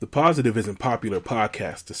Positive Isn't Popular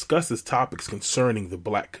podcast discusses topics concerning the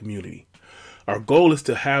black community. Our goal is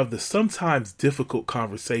to have the sometimes difficult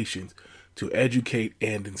conversations to educate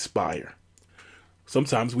and inspire.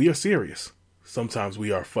 Sometimes we are serious, sometimes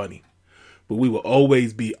we are funny, but we will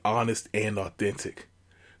always be honest and authentic.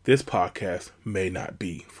 This podcast may not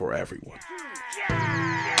be for everyone.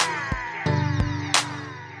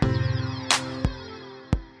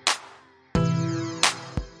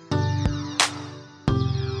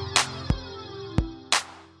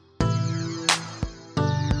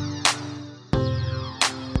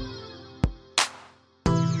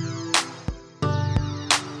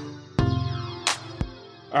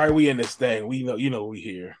 All right, we in this thing. We know, we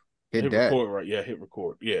here. Hit Hit that. record, right? Yeah, hit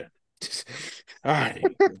record. Yeah. All right.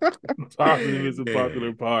 Positive is a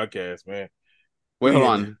popular podcast, man. Wait, We hold in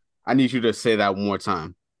on. I need you to say that one more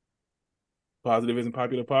time. Positive isn't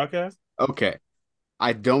popular podcast. Okay.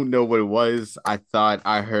 I don't know what it was. I thought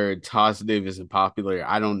I heard positive isn't popular.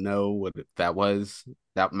 I don't know what that was.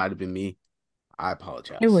 That might have been me. I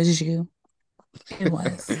apologize. It was you. It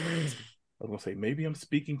was. I was gonna say maybe I'm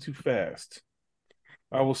speaking too fast.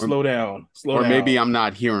 I will slow down. Or maybe I'm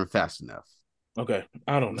not hearing fast enough. Okay.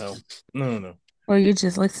 I don't know. No. Or you're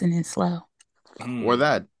just listening slow. Or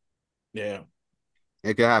that. Yeah.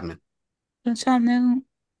 It could happen. Don't y'all know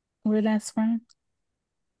where that's from?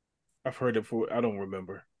 I've heard it before. I don't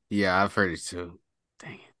remember. Yeah, I've heard it too.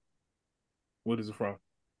 Dang it. What is it from?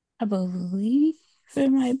 I believe it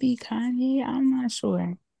might be Kanye. I'm not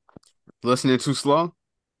sure. Listening too slow?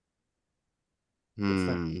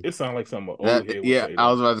 It sounds like something old head would yeah, say,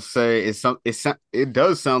 I was about to say it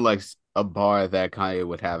does sound like a bar that Kanye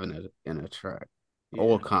would have in a track. Yeah.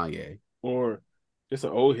 Old Kanye. Or just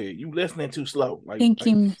an old head. You listening too slow. I think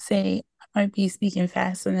you say I might be speaking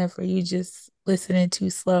fast enough or you just listening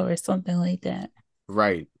too slow or something like that.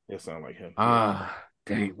 Right. That sound like him.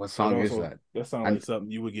 Dang, what song is that? That sounds like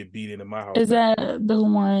something you would get beat in my house. Is that the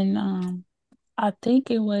one I think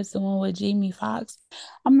it was the one with Jamie Foxx.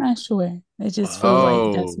 I'm not sure. It just feels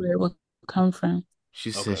like that's where it would come from. She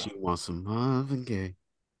says she wants some Marvin Gaye,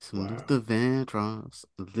 some Luther Vandross,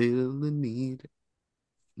 a little Anita.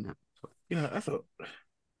 No. That's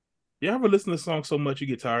you ever listen to songs so much you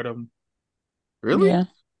get tired of them? Really? Yeah.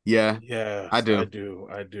 Yeah. Yeah. I do.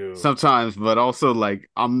 I do. Sometimes, but also like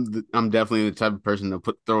I'm definitely the type of person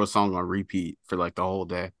to throw a song on repeat for like the whole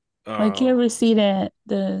day. Like you ever see that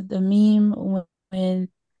the meme when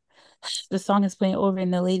the song is playing over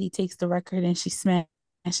and the lady takes the record and she smashes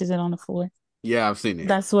it on the floor? Yeah, I've seen it.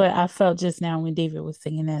 That's what I felt just now when David was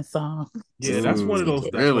singing that song. Yeah, that's one of those.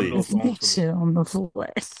 That's really? One of those songs shit on the floor.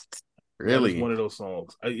 Really? That one of those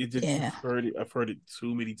songs. I've heard it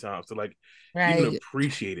too many times to like even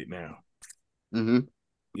appreciate it now. Mm-hmm.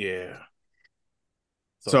 Yeah.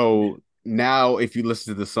 So now, if you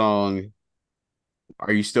listen to the song,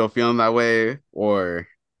 are you still feeling that way, or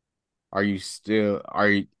are you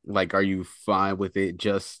fine with it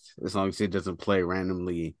just as long as it doesn't play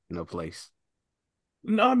randomly in a place?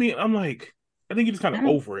 No, I mean, I think you're just kind of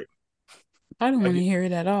over it. I don't want to hear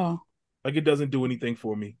it at all. Like it doesn't do anything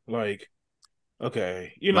for me. Like,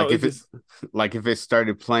 okay, like if it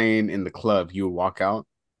started playing in the club, you would walk out.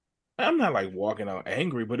 I'm not like walking out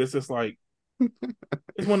angry, but it's just like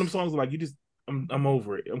it's one of them songs like I'm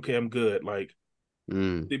over it. Okay, I'm good. Like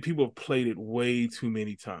people have played it way too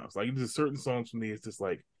many times. Like there's certain songs for me, it's just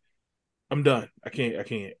like I'm done. I can't.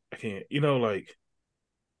 Like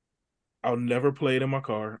I'll never play it in my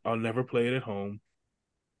car. I'll never play it at home.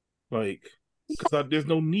 Like, because there's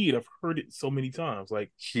no need. I've heard it so many times.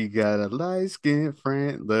 Like, she got a light-skinned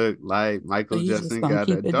friend, look like Michael Jackson got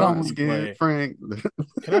a dark-skinned friend.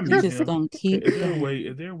 Can I mute just him? gonna keep Is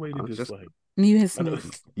there a way to just like mute his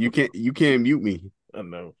You can't mute me. I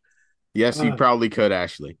know. Yes, you probably could,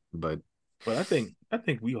 Ashley, but I think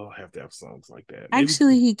we all have to have songs like that.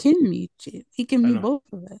 Actually, he can mute you. He can mute both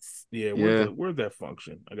of us. Yeah, where's that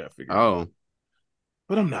function? I gotta figure it out.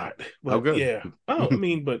 But I'm not. But good. Yeah. I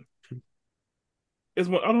mean, but it's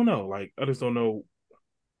what I don't know. Like, I just don't know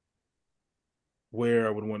where I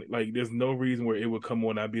would want it. Like, there's no reason where it would come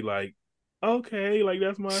on. I'd be like, okay, like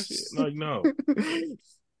that's my shit. Like, no.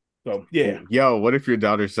 So yeah. Yo, what if your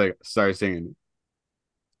daughter started singing?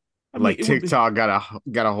 Like TikTok got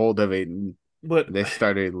a hold of it, but they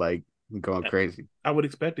started like going crazy. I would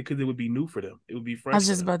expect it because it would be new for them. It would be fresh. I was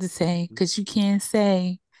just about to say because you can't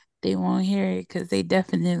say they won't hear it because they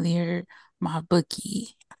definitely heard my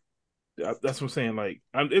bookie. That's what I'm saying. Like,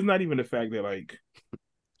 it's not even the fact that like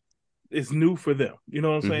it's new for them. You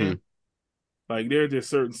know what I'm saying? Like, there are just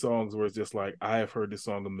certain songs where it's just like I have heard this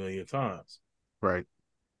song a million times. Right.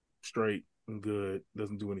 Straight and good,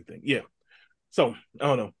 doesn't do anything. Yeah. So I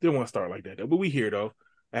don't know. Didn't want to start like that though, but we here though.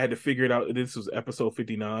 I had to figure it out. This was episode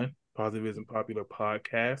 59, Positive Isn't Popular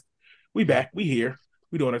podcast. We back. We here.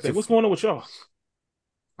 We doing our thing. What's going on with y'all?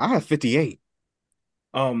 I have 58.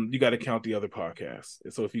 You got to count the other podcasts.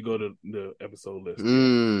 So if you go to the episode list,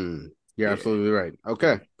 you're absolutely right.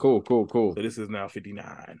 Okay, cool. So this is now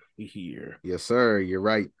 59. We here. Yes, sir. You're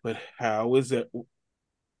right. But how is it?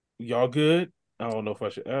 Y'all good? I don't know if I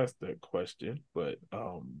should ask that question, but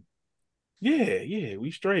yeah,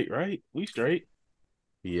 we straight, right? We straight.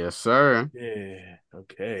 Yes, sir. Yeah.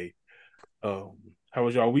 Okay. How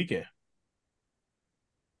was y'all weekend?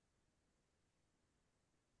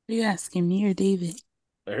 Are you asking me or David?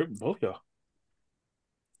 Both y'all.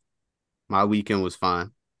 My weekend was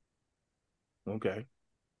fine. Okay.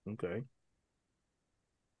 Yandy,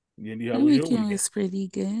 My how was your weekend weekend? was pretty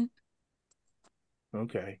good.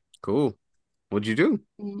 Okay. Cool. What'd you do?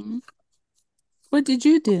 Mm-hmm. What did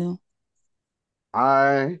you do?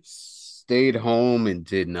 I stayed home and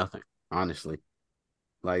did nothing, honestly.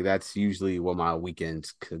 Like, that's usually what my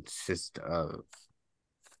weekends consist of.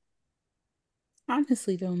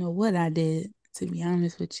 Honestly, don't know what I did, to be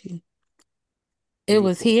honest with you. It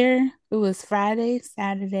was Friday,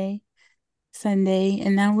 Saturday, Sunday,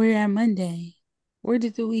 and now we're at Monday. Where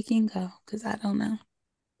did the weekend go? Because I don't know.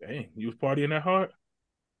 Dang, you was partying that hard?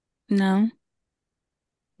 No.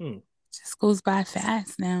 Hmm. Just goes by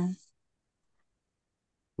fast now.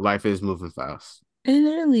 Life is moving fast. It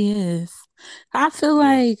really is. I feel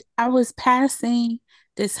like I was passing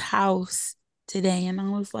this house today and I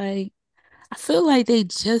was like, I feel like they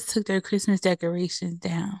just took their Christmas decorations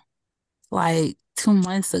down like 2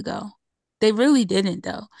 months ago. They really didn't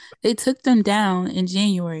though. They took them down in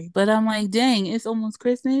January, but I'm like, dang, it's almost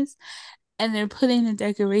Christmas and they're putting the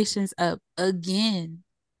decorations up again.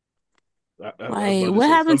 I was Like, about to what say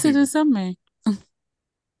happened some to the people. summer?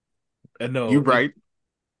 And no, You right.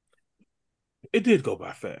 it did go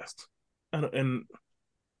by fast, and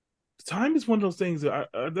time is one of those things that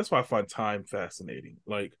that's why I find time fascinating.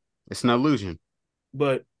 Like, It's an illusion.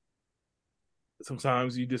 but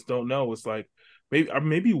sometimes you just don't know. It's like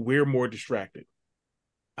maybe we're more distracted.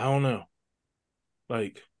 I don't know.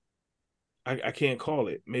 Like, I can't call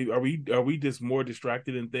it. Maybe are we just more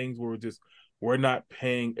distracted in things where we're not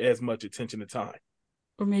paying as much attention to time.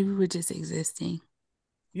 Or maybe we're just existing.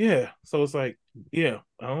 Yeah. So it's like, yeah,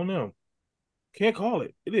 I don't know. Can't call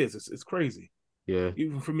it. It is. It's crazy. Yeah.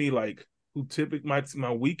 Even for me, like who typically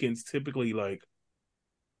my weekends typically like,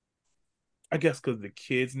 I guess because the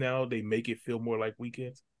kids now they make it feel more like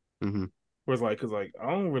weekends. Mm-hmm. Whereas like, cause like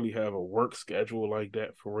I don't really have a work schedule like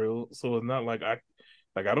that for real. So it's not like I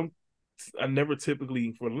never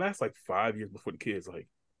typically for the last like 5 years before the kids like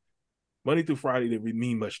Monday through Friday didn't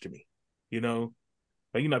mean much to me. You know,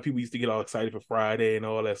 like people used to get all excited for Friday and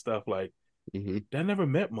all that stuff. Like that never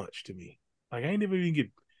meant much to me. Like I ain't never even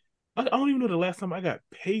get. I don't even know the last time I got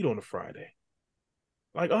paid on a Friday.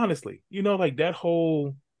 Like honestly, like that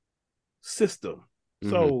whole system.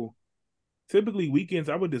 So typically weekends,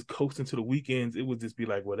 I would just coast into the weekends. It would just be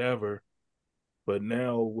like whatever. But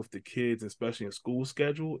now with the kids, especially in school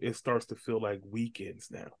schedule, it starts to feel like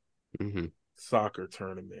weekends now. Soccer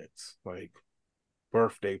tournaments, like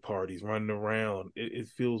birthday parties, running around. It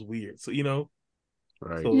feels weird. So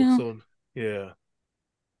right. So yeah.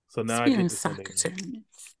 So now I Speaking get of to soccer Sunday.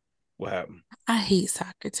 tournaments. What happened? I hate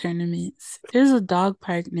soccer tournaments. There's a dog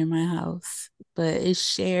park near my house, but it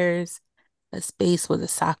shares a space with a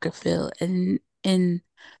soccer field. And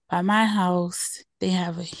by my house, they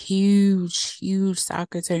have a huge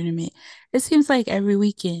soccer tournament. It seems like every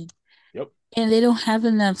weekend. Yep. And they don't have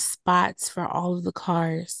enough spots for all of the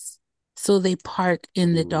cars. So they park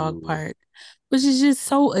in the dog park, which is just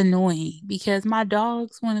so annoying because my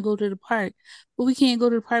dogs want to go to the park, but we can't go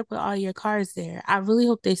to the park with all your cars there. I really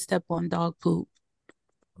hope they step on dog poop.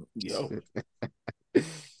 Yo.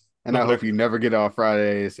 And I hope you never get off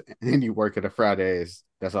Fridays and you work at a Fridays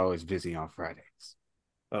that's always busy on Fridays.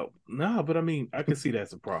 Oh, no, but I mean, I can see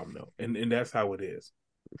that's a problem though. And that's how it is.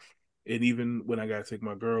 And even when I gotta take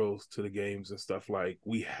my girls to the games and stuff, like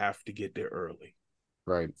we have to get there early.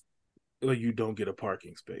 Right. Like you don't get a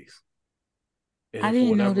parking space. And I for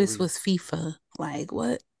didn't know whatever this reason, was FIFA. Like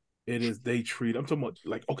what? it is they treat I'm talking about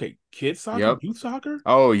like okay, kids soccer, Yep. youth soccer?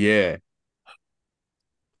 Oh yeah.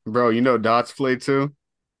 Bro, you know Dots play too?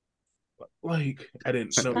 Like I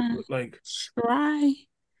didn't know like Try.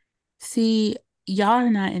 See, y'all are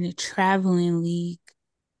not in a traveling league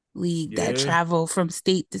that yeah. travel from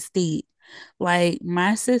state to state. Like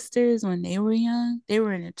my sisters, when they were young, they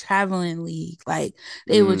were in a traveling league. Like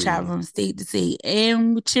they would travel from state to state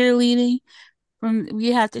and with cheerleading. from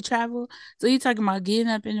we have to travel. So you're talking about getting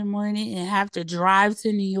up in the morning and have to drive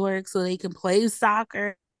to New York so they can play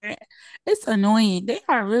soccer. It's annoying. They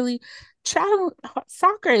are really travel.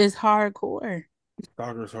 Soccer is hardcore.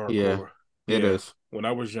 Soccer's Yeah, hardcore. it Yeah. is. When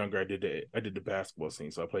I was younger, I did the basketball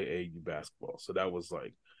scene, so I played AAU basketball. So that was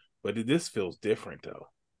like, but this feels different though.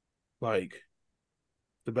 Like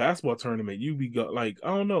the basketball tournament, you be go like I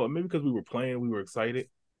don't know, maybe because we were playing, we were excited.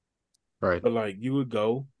 Right. But like you would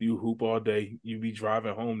go, you hoop all day, you'd be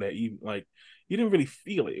driving home that evening. Like you didn't really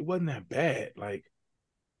feel it. It wasn't that bad. Like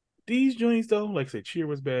these joints though, like I said, cheer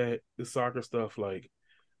was bad. The soccer stuff, like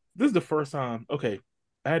this is the first time. Okay,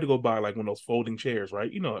 I had to go buy like one of those folding chairs,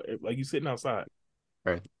 right? You know, like you sitting outside.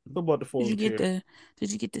 Right. I bought the Did you folding get chair. the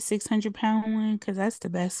Did you get the 600 pound one? Because that's the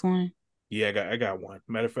best one. Yeah, I got one.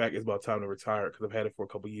 Matter of fact, it's about time to retire because I've had it for a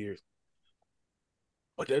couple years.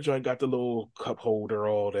 But that joint got the little cup holder,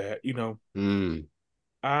 all that. You know, Mm.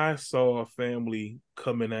 I saw a family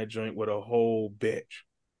come in that joint with a whole bench.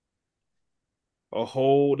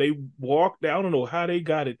 They walked, I don't know how they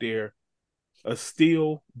got it there, a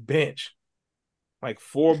steel bench. Like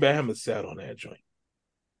four Bahamas sat on that joint.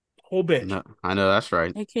 Whole bench. No, I know that's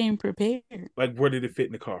right. They came prepared. Like, where did it fit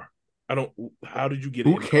in the car? I don't, how did you get it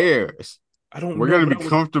Who in the car? cares? I don't We're know, gonna but be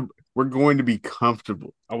comfortable. We're going to be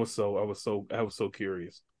comfortable. I was so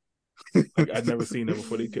curious. Like, I'd never seen them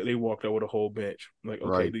before. They walked out with a whole bench. I'm like, okay,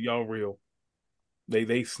 Right. y'all real.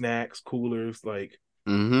 They snacks, coolers, like,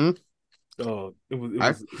 Mm-hmm. oh, it I,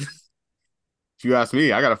 was, if you ask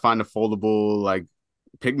me, I gotta find a foldable like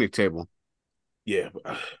picnic table. yeah,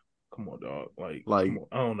 but, come on, dog. Like, come Like, on.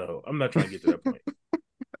 I don't know. I'm not trying to get to that point.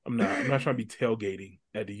 I'm not trying to be tailgating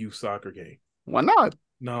at the youth soccer game. why not?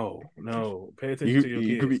 No, no. Pay attention You to your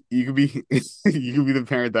you could kids. be you could be the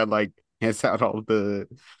parent that like hands out all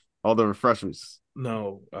the refreshments.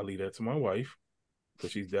 No, I leave that to my wife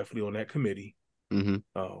because she's definitely on that committee. Mm-hmm.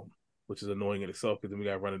 Which is annoying in itself because then we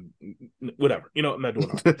got running whatever. You know, I'm not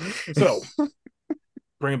doing all that. So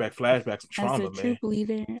bringing back flashbacks of As a trauma, troop man.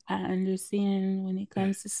 leader, I understand when it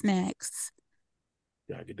comes to snacks.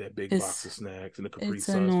 Gotta get that big box It's of snacks and the Capri it's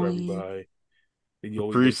Suns for annoying. everybody. Then you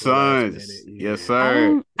always Capri wait till the last minute. Suns. Yes, Yeah.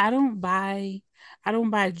 sir. I don't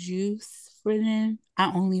buy juice for them.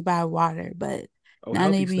 I only buy water, but Oh, now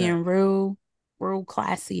they healthy snack. being real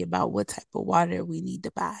classy about what type of water we need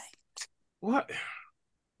to buy. What?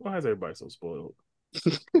 Why is everybody so spoiled?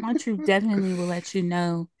 My troop definitely will let you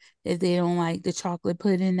know if they don't like the chocolate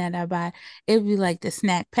pudding that I buy. It'd be like the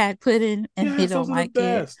snack pack pudding and they Yes, don't those are the like it.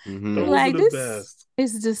 best. They're Mm-hmm. Those are like, the this best.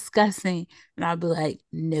 is disgusting. And I'll be like,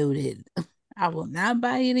 noted. I will not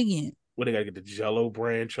buy it again. When they gotta get the Jello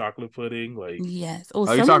brand chocolate pudding, like Yes. Oh,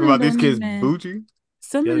 Are you talking about these kids bougie?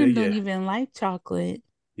 some of yeah, them don't yeah, even like chocolate,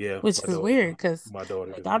 yeah. which is weird because My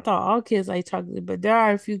daughter like does I not. thought all kids like chocolate, but there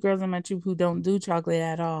are a few girls in my troop who don't do chocolate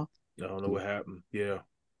at all. I don't know what happened. Yeah,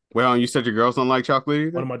 Well, you said your girls don't like chocolate one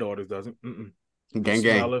either? of my daughters doesn't. Mm-mm. The Gang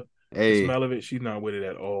gang. the Hey, smell of it, she's not with it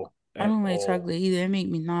at all. I At don't like all. chocolate either. It make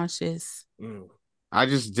me nauseous. Mm, I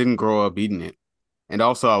just didn't grow up eating it. And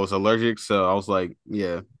also I was allergic, so I was like,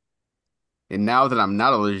 yeah. And now that I'm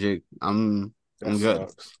not allergic, that I'm good.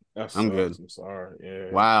 sucks. That I'm good. sucks. I'm sorry.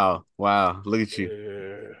 Yeah. Wow. Wow. Look at you.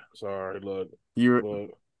 Yeah. Sorry. You're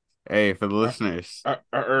Look. hey, for the listeners, I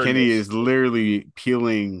earned Kenny this. is literally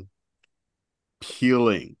peeling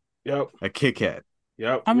Yep. a Kit Kat.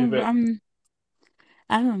 Yep. I don't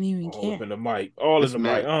even All up care. in the mic. All in This the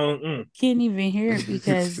mic. man. Can't even hear it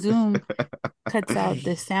because Zoom cuts out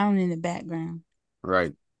the sound in the background.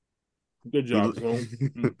 Right. Good job, Zoom.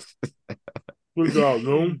 Good job,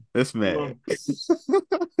 Zoom. This man.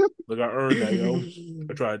 Look, I earned that, yo.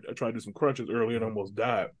 I tried to do some crunches earlier and almost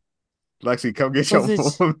died. Lexi, come get Was your it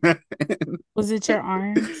phone, man. was it your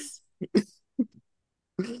arms?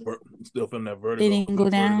 Still feeling that They vertigo. didn't go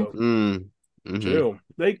down. Mm-hmm. Chill.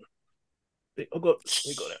 They go down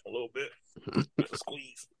a little bit.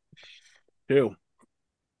 Squeeze. Chill.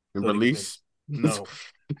 And So release. no.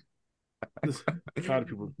 Tired of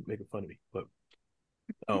people making fun of me. But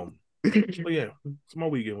yeah, so my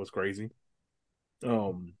weekend was crazy.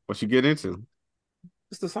 What you get into?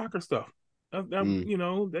 It's the soccer stuff. Mm. You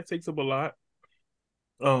know, that takes up a lot.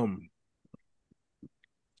 Um,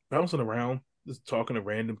 Bouncing around, just talking to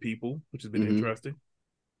random people, which has been Mm-hmm. interesting.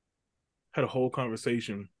 Had a whole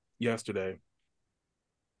conversation yesterday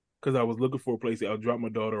because I was looking for a place. I'll drop my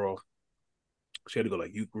daughter off. She had to go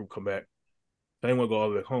like youth group, come back. I didn't want to go all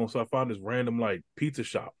the way back home, so I found this random like pizza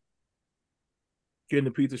shop. Get in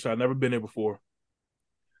the pizza shop, never been there before,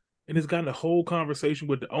 and it's gotten a whole conversation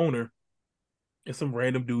with the owner and some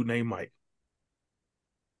random dude named Mike,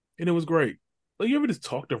 and it was great. Like you ever just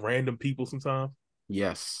talk to random people sometimes?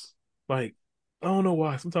 Yes. Like I don't know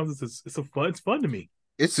why. Sometimes it's fun to me.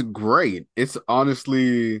 It's great. It's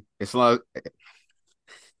honestly, it's a lot.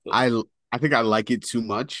 I I think I like it too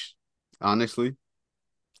much, honestly.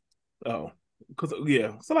 Oh, because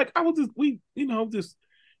yeah. So like I was just just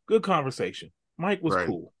good conversation. Mike was Right.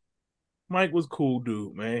 cool. Mike was cool,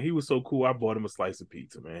 dude. Man, he was so cool. I bought him a slice of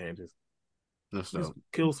pizza. Man, That's just dope.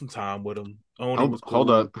 kill some time with him. Owner Oh, was hold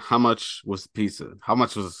cool. up. How much was the pizza? How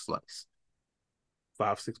much was a slice?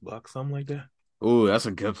 $5, $6, something like that. Oh, that's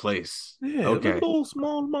a good place. Yeah, like a Okay. little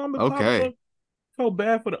small mom and pop Okay. joint. Felt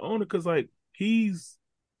bad for the owner because like he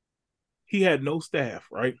had no staff,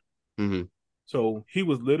 right? Mm-hmm. So he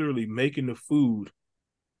was literally making the food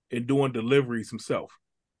and doing deliveries himself.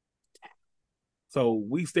 So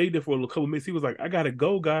we stayed there for a couple minutes. He was like, "I gotta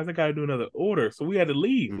go, guys. I gotta do another order." So we had to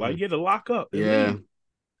leave. Mm-hmm. Like you had to lock up and Yeah. leave.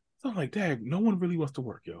 So I'm like, "Dad, no one really wants to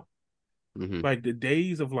work, yo." Mm-hmm. Like the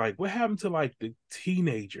days of like, what happened to like the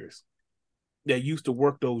teenagers that used to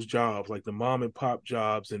work those jobs, like the mom and pop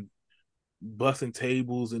jobs and bussing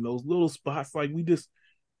tables and those little spots? Like we've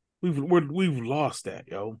lost that,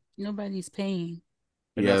 yo. Nobody's paying.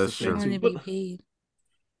 And Yeah, that's the that's They thing true. want too. to be paid.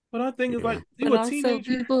 But our thing is Yeah. like, you But a also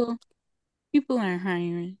teenager. people aren't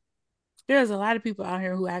hiring. There's a lot of people out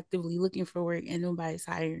here who are actively looking for work and nobody's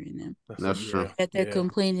hiring them. That's true. Yeah, That they're yeah.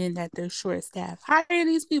 complaining that they're short staffed. Hire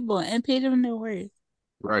these people and pay them their worth.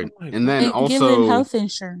 Right. I'm like, And what? then And give them also, health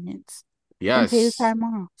insurance and pay the yes. time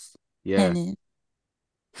off. Yeah. And then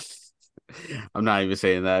I'm not even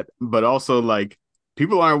saying that. But also like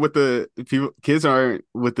people aren't with the people kids aren't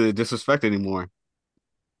with the disrespect anymore.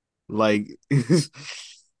 Like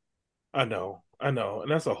I know, and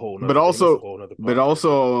that's a whole but nother thing. That's a also whole nother but podcast. But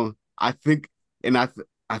also I think and I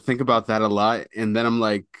think about that a lot and then I'm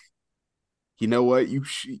like you know what you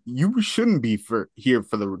shouldn't be for here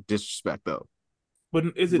for the disrespect though. but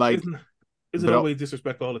Like is it but always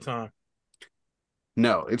disrespect all the time?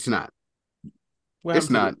 no, it's not. What It's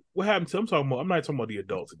happened to the not. what happened to I'm not talking about the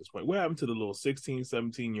adults at this point. What happened to the little 16,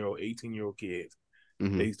 17-year-old, 18-year-old kids? They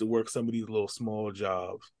Mm-hmm. used to work some of these little small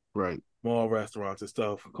jobs, Right. small restaurants and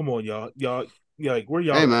stuff. Come on, y'all, yeah, like where Hey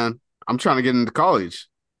y'all at? man, I'm trying to get into college.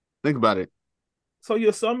 Think about it. So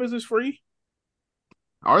your summers is free?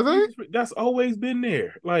 Are they? That's always been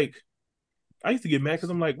there. Like I used to get mad because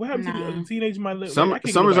I'm like, what happened to the nah, teenager might live? Like I can't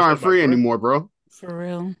get Summers nobody to aren't help my free friend anymore, bro. for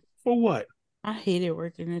real. for what? I hated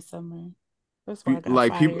working this summer. That's why I got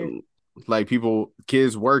Like fired.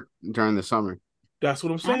 kids work during the summer. That's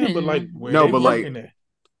what I'm I saying. But didn't like, know. where No, they but like working at?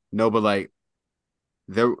 no, but like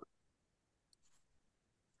there.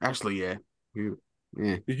 Actually, yeah,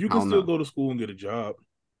 yeah. Because you I can don't still know. go to school and get a job.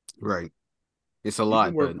 Right. It's a You can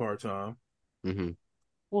lot, work but part time. mm-hmm.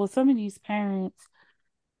 Well, some of these parents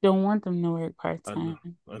don't want them to work part I know.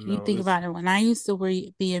 time. I You know. think It's about it. When I used to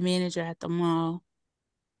be a manager at the mall,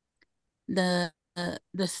 the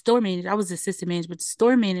store manager, I was assistant manager, but the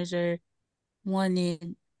store manager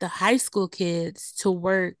wanted the high school kids to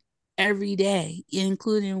work every day,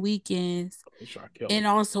 including weekends they trying to kill and me.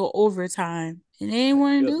 also overtime. And they didn't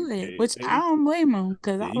Trying to want to kill do these it, kids. which I don't blame them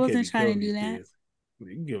because Yeah, I you can't wasn't be trying killing to do these that. kids. You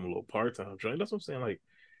can give them a little part time training. That's what I'm saying. Like,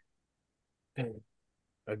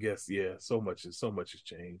 I guess yeah. So much has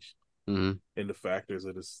changed, Mm-hmm. and the factors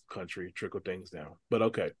of this country trickle things down. But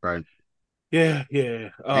okay, Right. yeah, yeah.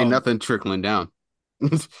 Ain't nothing trickling down.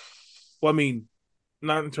 Well, I mean,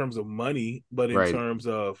 not in terms of money, but in Right. terms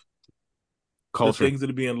of the Culture. things that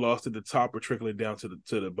are being lost at the top are trickling down to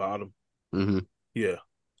the bottom. Mm-hmm. Yeah,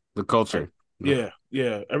 The like culture.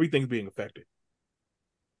 yeah, everything's being affected.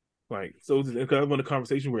 Like so, because when the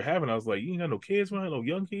conversation we're having, I was like, you ain't got no kids, right? No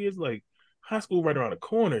young kids. Like high school right around the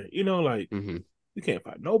corner. You know, like Mm-hmm. you can't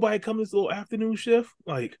find nobody coming this little afternoon shift.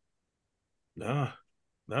 Like nah,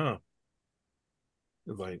 nah.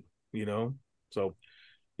 It's like so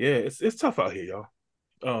yeah, it's tough out here,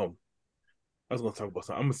 y'all. I was gonna talk about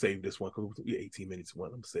something. I'm gonna save this one because we're 18 minutes one.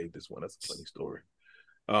 I'm gonna save this one. That's a funny story.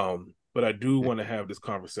 But I do want to have this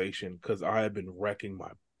conversation because I have been wrecking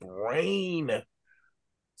my brain. I would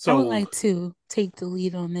So like to take the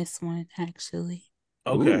lead on this one, actually.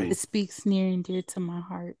 okay, Ooh. It speaks near and dear to my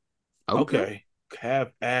heart. Okay. okay,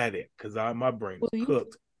 have at it because my brain Well, is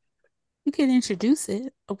cooked. you can introduce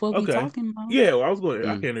it of what we Okay, talking about. yeah, well, I was going.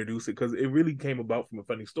 I Mm. can introduce it because it really came about from a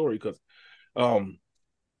funny story. Because um,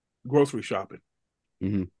 grocery shopping,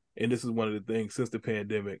 Mm-hmm. and this is one of the things since the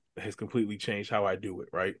pandemic has completely changed how I do it.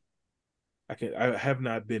 Right, I have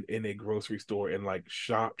not been in a grocery store and like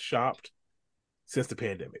shopped since the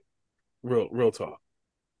pandemic. Real talk.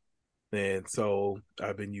 And so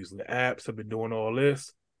I've been using the apps. I've been doing all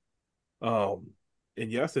this.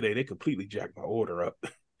 And yesterday they completely jacked my order up.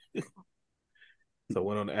 So I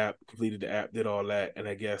went on the app, completed the app, did all that, and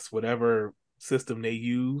I guess whatever system they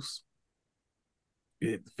use,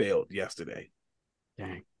 it failed yesterday.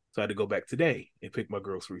 Dang. So I had to go back today and pick my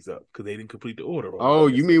groceries up because they didn't complete the order. Oh,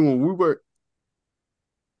 you mean when we were?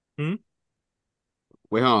 Hmm?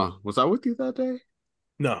 Wait, huh? Was I with you that day?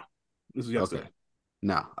 No, this was yesterday. Okay.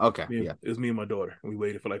 No. Okay. Yeah, it was me and my daughter. We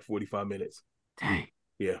waited for like 45 minutes. Dang.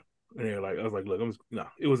 Yeah, and they were like, I was like, look, no,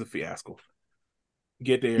 it was a fiasco.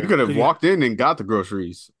 Get there. You could have walked in and got the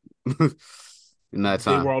groceries in that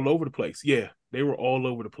time. They were all over the place. Yeah, they were all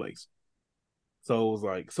over the place. So it was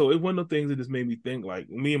like, so it one of the things that just made me think, like,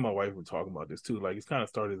 me and my wife were talking about this too. Like, it's kind of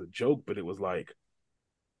started as a joke, but it was like,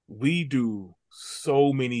 we do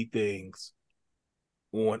so many things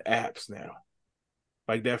on apps now.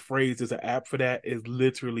 Like that phrase, "there's an app for that," is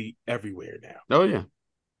literally everywhere now. Oh yeah,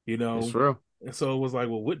 you know, it's real. And so it was like,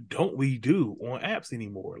 well, what don't we do on apps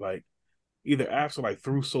anymore? Like, either apps or like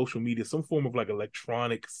through social media, some form of like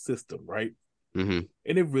electronic system, right? Mm-hmm.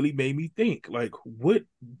 And it really made me think, like, what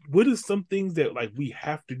is some things that like we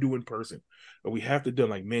have to do in person, or we have to do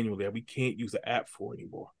like manually that we can't use the app for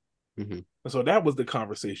anymore? Mm-hmm. And so that was the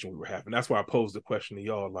conversation we were having. That's why I posed the question to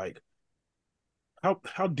y'all, like,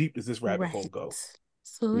 how deep does this rabbit hole go?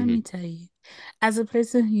 So let me tell you, as a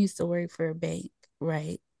person who used to work for a bank,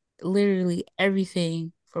 right? Literally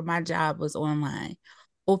everything for my job was online.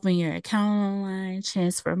 Open your account online,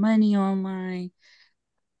 transfer money online,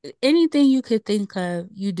 anything you could think of,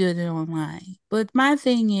 you did it online. But my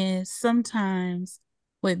thing is, sometimes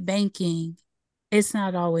with banking, it's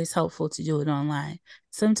not always helpful to do it online.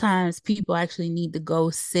 Sometimes people actually need to go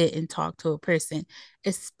sit and talk to a person,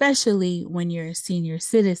 especially when you're a senior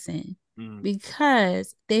citizen,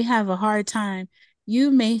 because they have a hard time.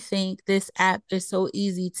 You may think this app is so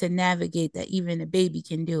easy to navigate that even a baby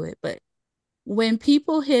can do it. But when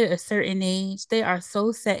people hit a certain age, they are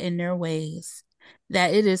so set in their ways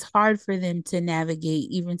that it is hard for them to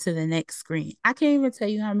navigate even to the next screen. I can't even tell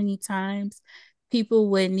you how many times people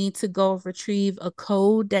would need to go retrieve a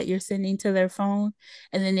code that you're sending to their phone,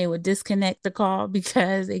 and then they would disconnect the call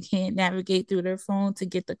because they can't navigate through their phone to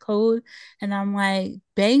get the code. And I'm like,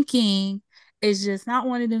 banking is just not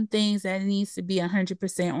one of them things that needs to be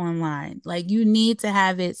 100% online. Like, you need to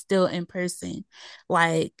have it still in person.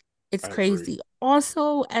 Like, it's crazy.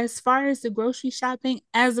 Also, as far as the grocery shopping,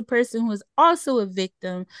 as a person who is also a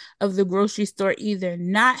victim of the grocery store either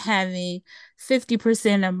not having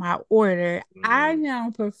 50% of my order, I now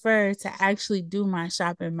prefer to actually do my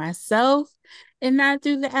shopping myself and not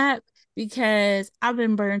through the app, because I've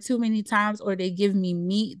been burned too many times, or they give me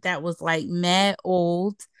meat that was like mad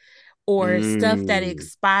old, or stuff that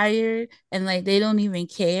expired and like they don't even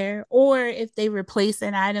care. Or if they replace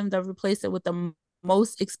an item, they'll replace it with the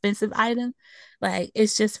most expensive item. Like,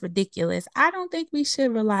 it's just ridiculous. I don't think we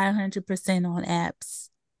should rely 100% on apps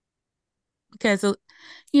because,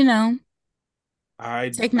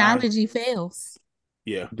 technology fails.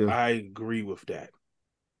 Yeah, I agree with that.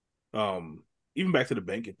 Even back to the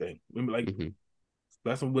banking thing. Remember, like,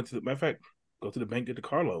 last time we went to the matter of fact, go to the bank, get the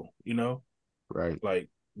Carlo, Right. Like,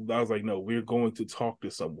 I was like, no, we're going to talk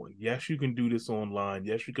to someone. Yes, you can do this online.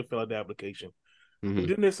 Yes, you can fill out the application. But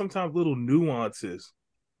then there's sometimes little nuances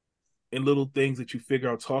and little things that you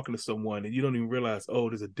figure out talking to someone, and you don't even realize, oh,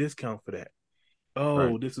 there's a discount for that.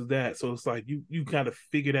 Oh, this is that. So it's like you kind of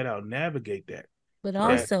figure that out, navigate that. But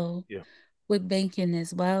also, with banking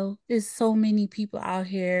as well, there's so many people out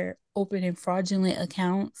here opening fraudulent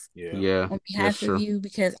accounts on behalf of you,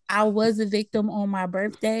 because I was a victim on my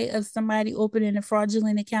birthday of somebody opening a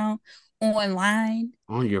fraudulent account online.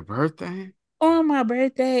 On your birthday? On my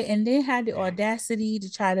birthday, and they had the audacity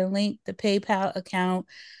to try to link the PayPal account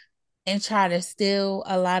and try to steal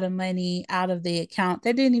a lot of money out of the account.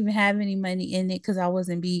 They didn't even have any money in it because I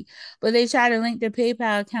wasn't beat. But they tried to link their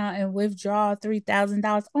PayPal account and withdraw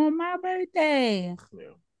 $3,000 on my birthday. Yeah.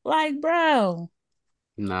 Like, bro.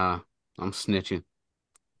 Nah, I'm snitching.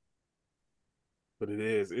 But it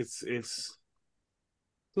is. It's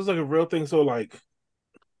like a real thing. So, like,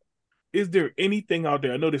 is there anything out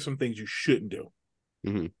there? I know there's some things you shouldn't do.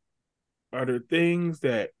 Are there things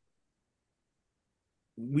that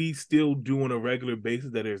we still do on a regular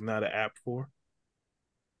basis that there's not an app for?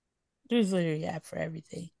 There's literally an app for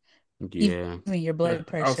everything. Yeah. Even your blood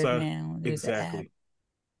pressure now. There's an app.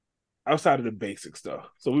 Outside of the basic stuff.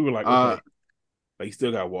 So we were like, okay, like, you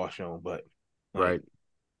still got wash on, but like,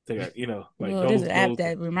 like, well, there's an app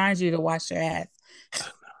that reminds you to wash your ass.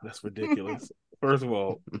 That's ridiculous. First of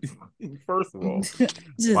all,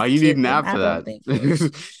 why you need an app for that?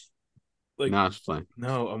 Like, no, it's fine.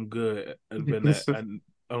 No, I'm good. But I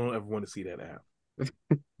don't ever want to see that app.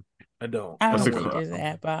 I don't. I don't think there's an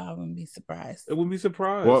app. I wouldn't be surprised. It wouldn't be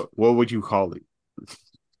surprised. What would you call it?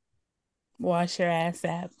 Wash your ass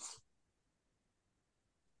app.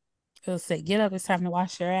 It'll say, get up, it's time to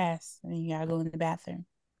wash your ass. And you gotta go in the bathroom.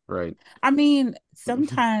 Right. I mean,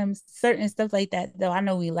 sometimes certain stuff like that, though, I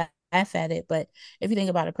know we laugh at it, but if you think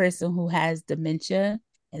about a person who has dementia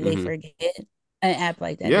and they forget, an app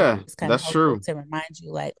like that Yeah, is kind of that's helpful true. to remind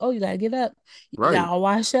you, like, oh, you gotta get up, you Right. gotta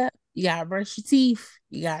wash up, you gotta brush your teeth,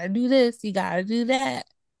 you gotta do this, you gotta do that.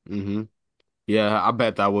 Yeah, I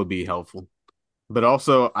bet that would be helpful. But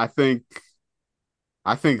also, I think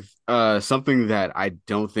something that I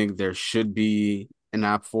don't think there should be an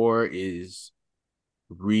app for is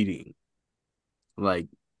reading. Like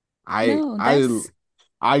I No, I that's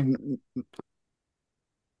I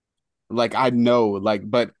I know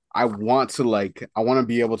but I want to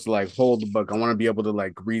be able to hold the book. I want to be able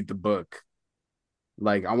to read the book.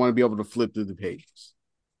 I want to be able to flip through the pages.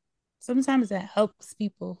 sometimes that helps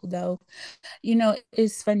people though.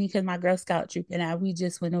 It's funny because my Girl Scout troop and we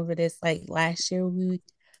just went over this like last year. We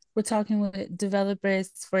were talking with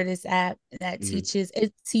developers for this app that Mm-hmm.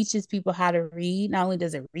 teaches people how to read. Not only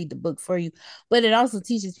does it read the book for you, but it also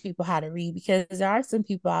teaches people how to read because there are some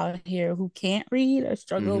people out here who can't read or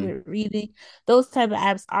struggle with reading. Those type of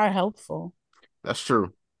apps are helpful. That's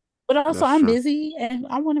true. But also, That's I'm true. busy and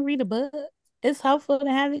I want to read a book. It's helpful to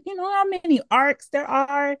have it. You know how many arcs there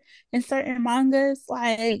are in certain mangas?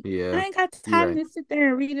 Like, Yeah, I ain't got you're time right. to sit there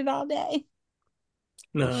and read it all day.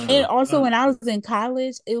 That's No, And true. also, when I was in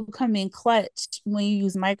college, it would come in clutch when you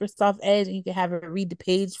use Microsoft Edge and you can have it read the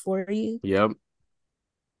page for you. Yep.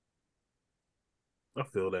 I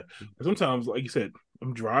feel that. Sometimes, like you said,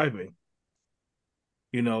 I'm driving,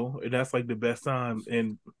 and that's like the best time.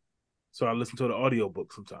 And so I listen to the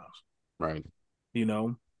audiobook sometimes, Right.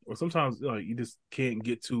 or sometimes like you just can't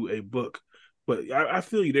get to a book. But I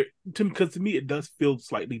feel you there, because to me it does feel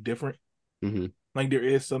slightly different. Mm-hmm. Like there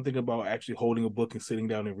is something about actually holding a book and sitting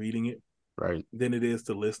down and reading it Right. than it is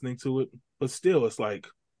to listening to it. But still, it's like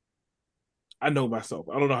I know myself.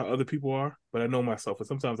 I don't know how other people are, but I know myself. And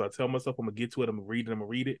sometimes I tell myself I'm gonna get to it, I'm gonna read it, I'm gonna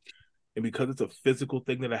read it. And because it's a physical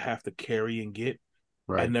thing that I have to carry and get,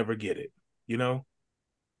 I Right. never get it, you know?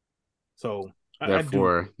 So I do.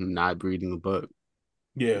 Therefore, not reading the book.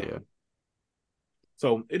 Yeah. Yeah.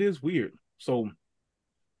 So it is weird. So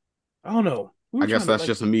I don't know. We I were guess trying to that's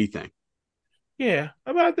just a me thing. yeah,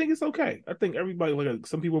 but I think it's okay. I think everybody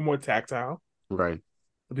some people are more tactile, Right.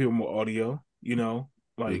 some people are more audio,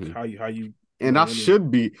 like Mm-hmm. how you And I learn and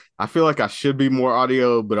should be. I feel like I should be more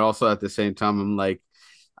audio, but also at the same time, I'm like,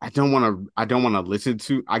 I don't want to. I don't want to listen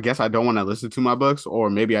to. I guess I don't want to listen to my books, or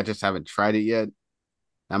maybe I just haven't tried it yet.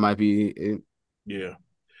 That might be it. yeah.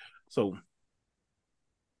 So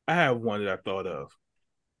I have one that I thought of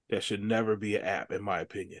that should never be an app, in my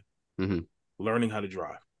opinion. Mm-hmm. Learning how to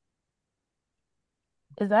drive.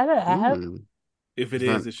 Is that an app? If it Is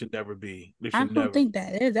that? is, it should never be. It I should don't never. think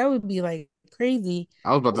that is. That would be like crazy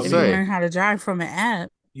I was about to Oh if you yeah, say, learn how to drive from an app.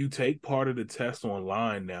 you take part of the test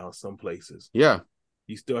online now. Some places yeah.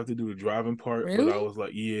 you still have to do the driving part, but I Really? was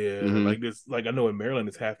like, yeah, Mm-hmm. like this. Like I know in Maryland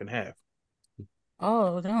it's half and half.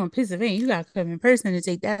 Oh, no, in Pennsylvania, you got to come in person to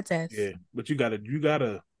take that test. Yeah, but you gotta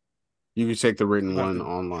You can take the written have one to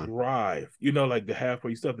online. drive. Like the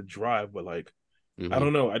halfway, you still have to drive, but like I Mm-hmm.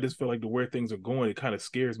 don't know. I just feel like the where things are going, it kind of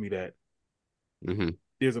scares me that Mm-hmm.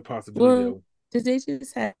 there's a possibility Well, that did they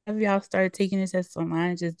just have y'all start taking the test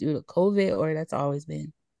online just due to COVID, or that's always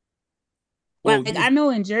been? well, Like I know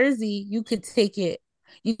in Jersey, you take it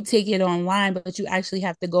online, but you actually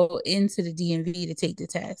have to go into the DMV to take the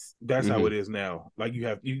test. that's how Mm-hmm. it is now. Like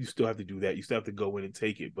you still have to do that. You still have to go in and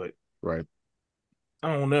take it, but Right.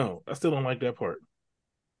 I don't know. I still don't like that part.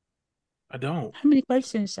 I don't. How many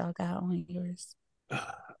questions y'all got on yours?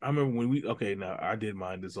 I remember when okay, now I did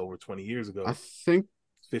mine this over 20 years I ago. think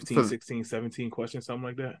 15, for 16, 17 questions, something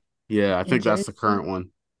like that. yeah, I In think that's the Jersey? current one.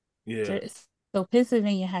 Yeah. So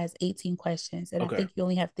Pennsylvania has 18 questions, and I Okay. think you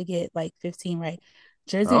only have to get like 15 right.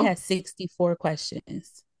 Jersey Oh, has 64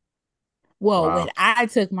 questions. Well, when wow. I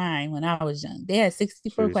took mine when I was young, they had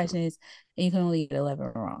 64 Jeez. questions, and you can only get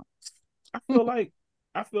 11 wrong. I feel like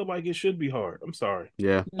I feel like it should be hard. I'm sorry.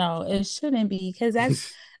 Yeah. No, it shouldn't be because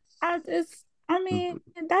I mean,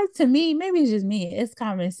 that to me, maybe it's just me. It's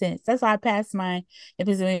common sense. That's why I passed mine in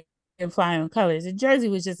Pennsylvania and flying colors. In Jersey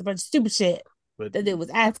was just a bunch of stupid shit But that they was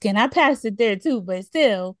asking. I passed it there too, but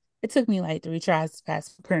still, it took me like 3 tries to pass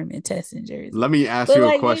the permanent test in Jersey. Let me ask But you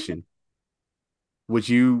a like they question. Would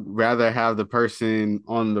you rather have the person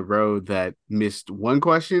on the road that missed one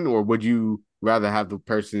question, or would you rather have the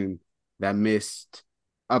person that missed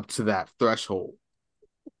up to that threshold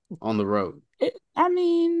on the road? I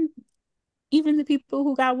mean, even the people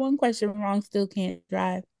who got one question wrong still can't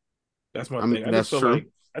drive. that's my I mean, thing. I just that's feel like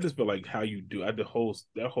true. I just feel like how you do that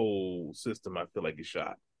whole system. I feel like is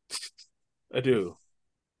shot. I do.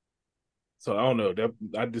 So I don't know. That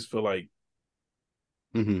I just feel like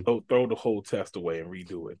throw the whole test away and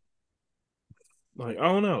redo it. Like I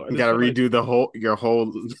don't know. You gotta redo the whole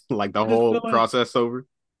like the whole process over.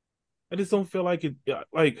 I just don't feel like it.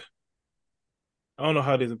 Like I don't know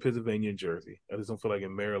how it is in Pennsylvania and Jersey. I just don't feel like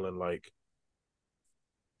in Maryland, like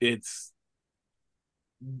there's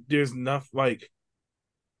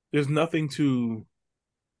nothing to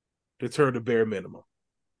deter the bare minimum.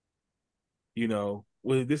 You know,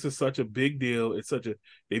 well, this is such a big deal.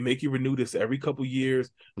 They make you renew this every couple years.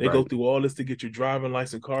 They go through all this to get your driving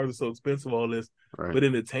license. Cars are so expensive, all this. Right. But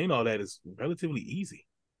then to attain all that is relatively easy.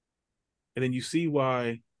 And then you see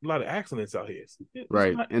why a lot of accidents out here.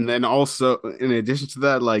 Right. And then also, in addition to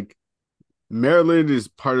that, like Maryland is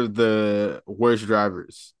part of the worst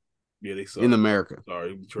drivers. Yeah, they suck. In America.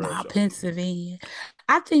 Sorry, Pennsylvania.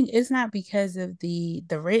 I think it's not because of the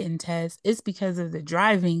written test. It's because of the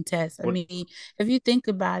driving test. I mean, if you think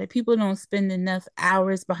about it, people don't spend enough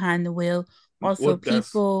hours behind the wheel. Also,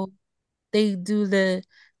 they do the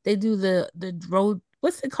road.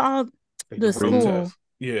 What's it called? The school. Test.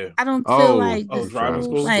 Yeah. I don't feel like driving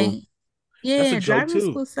school. Like, yeah, that's a joke driving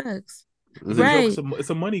too. School sucks. It's right. It's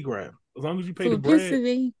a money grab. As long as you pay the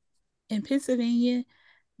bread. In Pennsylvania,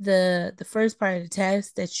 the first part of the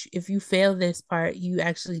test if you fail this part, you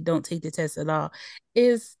actually don't take the test at all.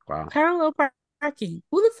 Is parallel parking.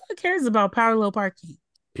 Who the fuck cares about parallel parking?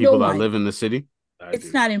 People that live in the city.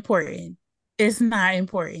 It's not important. It's not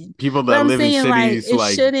important. People that live in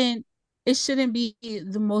cities, it shouldn't be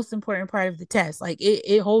the most important part of the test. Like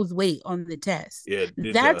it holds weight on the test. Yeah,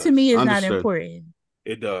 that to me is not important.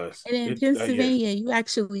 It does. And in Pennsylvania, you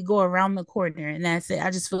actually go around the corner and that's it. I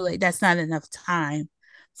just feel like that's not enough time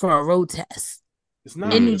for a road test. It's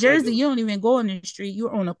not. In New Jersey, you don't even go on the street.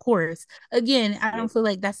 You're on a course. Again, I don't feel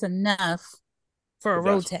like that's enough for a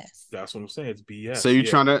road test. That's what I'm saying. It's BS. So you're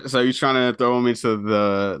trying to throw them into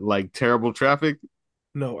the like terrible traffic?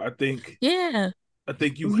 No, I think. Yeah. I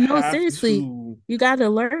think you have seriously. You got to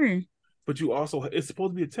learn. But you also, it's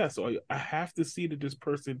supposed to be a test. So I have to see that this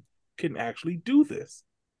person can actually do this.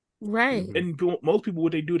 Right. And most people,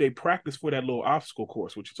 what they do, they practice for that little obstacle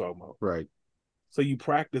course, what you're talking about. Right. So you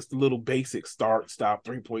practice the little basic start, stop,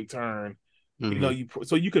 3-point turn. You know,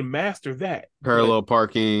 so you can master that. Parallel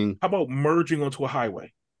parking. How about merging onto a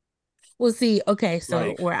highway? Well, see, okay,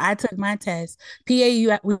 so where I took my test,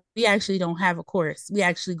 PAU, we actually don't have a course. We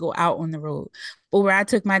actually go out on the road. But where I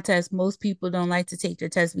took my test, most people don't like to take their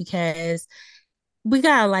test because we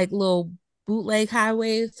got like little bootleg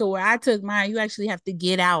highway. So where I took mine, you actually have to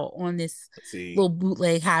get out on this little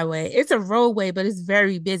bootleg highway. It's a roadway, but it's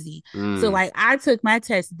very busy. So like I took my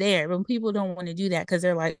test there, but people don't want to do that because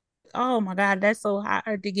they're like, oh my God, that's so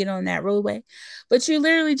hard to get on that roadway. But you're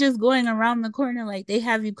literally just going around the corner. Like they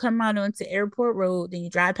have you come out onto Airport Road, then you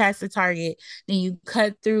drive past the Target, then you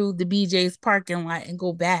cut through the BJ's parking lot and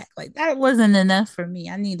go back. Like that wasn't enough for me.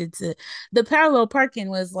 I needed to, the parallel parking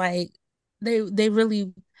was like, they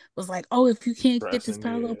really was like, oh, if you can't get this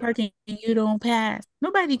parallel parking, you don't pass.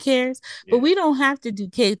 Nobody cares. But we don't have to do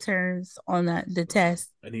K-turns on the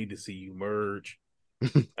test. I need to see you merge.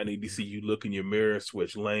 I need to see you look in your mirror,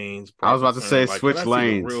 switch lanes. I was about to say switch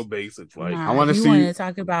lanes. Real basics. Like I want to see. Want to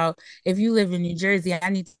talk about if you live in New Jersey, I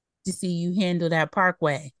need to see you handle that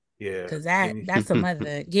parkway. Yeah, because that's a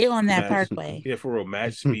mother. Get on that parkway. Yeah, for real.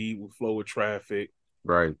 Match speed with flow of traffic.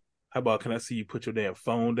 Right. How about can I see you put your damn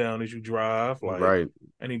phone down as you drive? Like, right.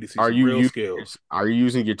 I need to see some real skills. Are you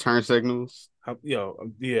using your turn signals? Yeah,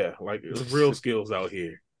 like real skills out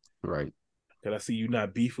here. Right. Can I see you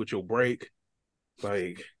not beef with your brake?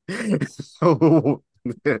 Like, yeah. Like,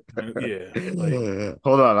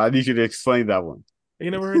 hold on, I need you to explain that one.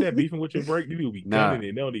 You never heard that beefing with your brake? You be gunning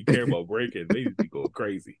it. They don't even care about braking. They just be going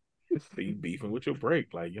crazy. They beefing with your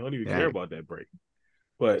brake. Like you don't even care about that brake.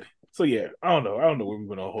 But so yeah, I don't know where we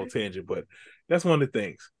went on a whole tangent, but that's one of the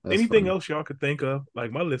things. Anything else y'all could think of?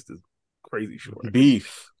 Like my list is crazy short.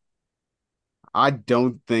 Beef. I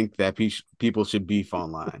don't think that people should beef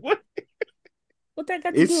online. What that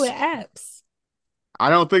got to do with apps? I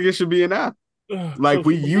don't think it should be an app. Like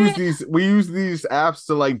we use these apps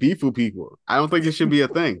to like beef with people. I don't think it should be a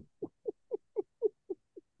thing.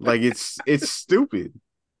 Like it's stupid.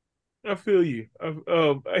 I feel you.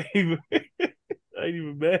 I ain't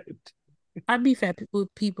even mad. I beef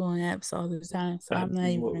with people on apps all the time, so I'm not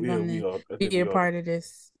even going to be a part of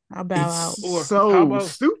this. I'll bow out. Or so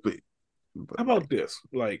stupid. How about this?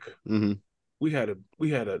 Like we had a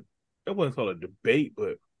it wasn't called a debate,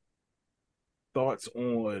 but thoughts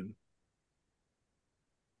on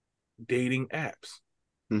dating apps.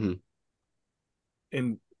 Mm-hmm.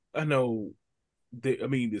 And I know I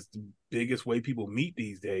mean, it's the biggest way people meet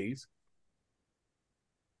these days.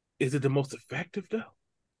 Is it the most effective though?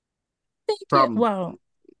 Problem. Well,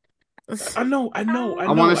 I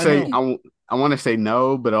want to I say know. I want to say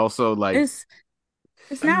no, but also like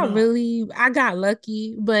it's I not know. really. I got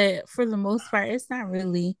lucky, but for the most part, it's not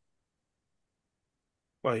really.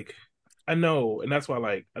 Like, I know, and that's why,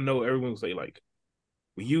 like, I know everyone will say, like,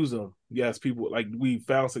 we use them. Yes, people like we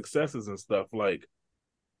found successes and stuff. Like,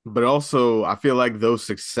 but also I feel like those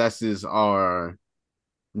successes are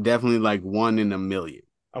definitely like one in a million.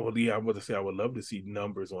 I was to say I would love to see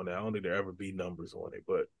numbers on that. I don't think there ever be numbers on it,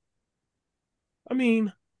 but I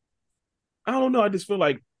mean, I don't know. I just feel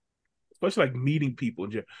like, especially like meeting people,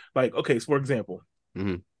 like, okay, so for example,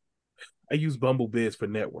 Mm-hmm. I use Bumble Biz for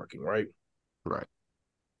networking, right? Right.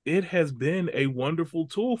 It has been a wonderful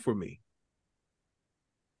tool for me,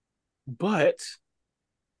 but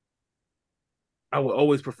I would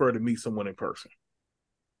always prefer to meet someone in person.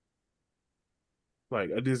 Like,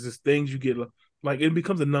 there's just things you get, like, it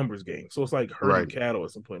becomes a numbers game. So it's like herding Right. cattle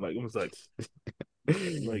at some point. Like, it was like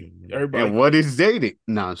everybody, And like, what is dating?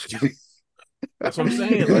 No, that's what I I'm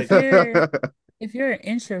saying. mean, Like, if you're an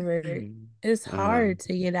introvert, it's uh, hard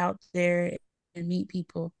to get out there and meet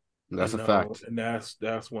people. I that's a know, fact. and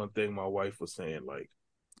that's one thing my wife was saying. Like,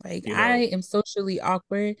 Like you I know, am socially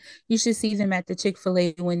awkward. You should see them at the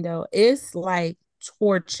Chick-fil-A window. It's like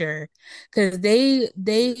torture because they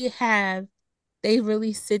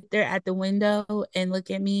really sit there at the window and look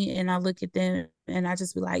at me and I look at them and I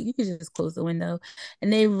just be like, you could just close the window.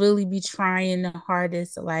 And they really be trying the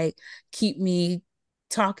hardest to like keep me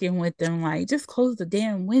talking with them. Like, just close the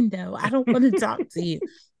damn window. I don't want to talk to you.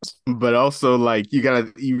 But also like you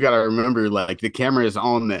gotta remember like the camera is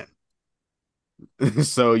on them.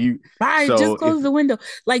 so you Bye, so just if close the window.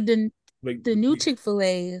 Like like, the new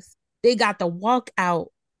Chick-fil-A's, they got the walkout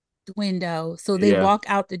window. So they yeah. walk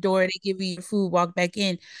out the door, they give you your food, walk back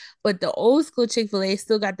in. But the old school Chick-fil-A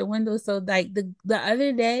still got the window. So like the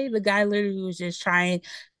other day, the guy literally was just trying.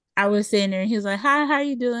 I was sitting there and he was like, "Hi, how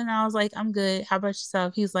you doing?" I was like, "I'm good. How about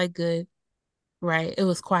yourself?" He's like, "Good." Right. It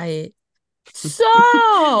was quiet.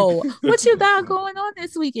 So, what you got going on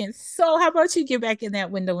this weekend? So, how about you get back in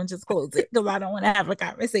that window and just close it? Because I don't want to have a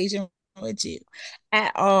conversation with you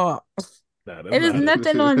at all. nah, that's It is not a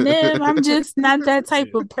nothing on them. I'm just not that type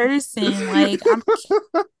yeah. of person. Like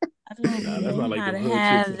I Nah, don't that's not know like how them to hood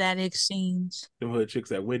chicks. have that exchange. Them hood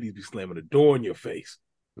chicks at Wendy's be slamming the door in your face.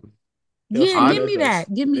 They'll Yeah, slam I give that me joint.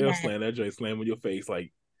 that. Give me They'll that. slam that joint, slam in your face.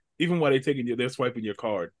 Like, even while they're swiping your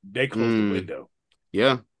card, they close the mm, window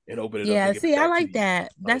yeah. and open it up and Yeah, give it see, I back to like you.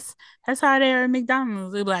 that. Like, That's how they are at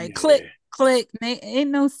McDonald's. They're like, click, yeah, click.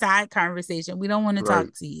 Ain't no side conversation. We don't want to Right.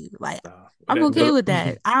 talk to you. Like, nah. I'm That okay But with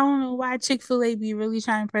that. I don't know why Chick-fil-A be really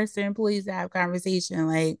trying to press their employees to have conversation.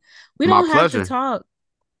 Like, we my don't have to pleasure. talk.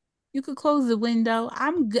 You could close the window.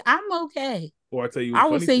 I'm good. I'm okay. or I tell you what's I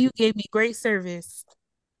will funny say too. you gave me great service.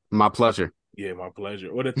 My pleasure. Yeah, my pleasure.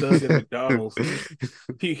 Or the thug at McDonald's,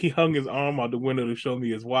 he hung his arm out the window to show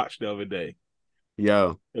me his watch the other day.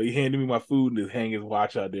 Yo, So he handed me my food and just hang his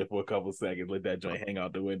watch out there for a couple seconds, let that joint hang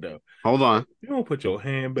out the window. hold Like, on. you don't put your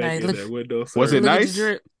hand back Like, in look, that window, Was it sir. look at the nice?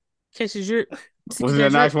 drip. Catch the drip. See Was it a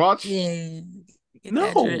that nice drip? watch? Yeah. Get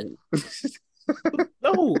that drip. No,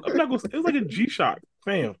 no, I'm not gonna. It's like a G Shock,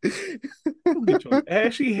 fam. You get your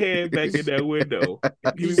ashy head back in that window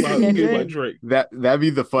and You see that give me my drip? drink. That'd be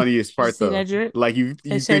the funniest You part see though. that drip? Like you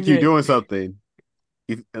Catch that think you're drip. doing something.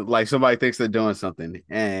 Like somebody thinks they're doing something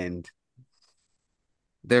and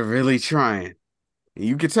they're really trying.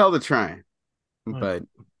 You can tell they're trying, Like, but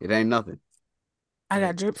it ain't nothing. I like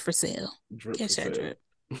got drip for sale. drip for Catch that sale. drip.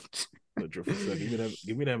 No drip for sale.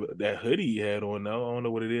 Give me that hoodie you had on. Now I don't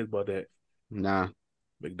know what it is about that. Nah.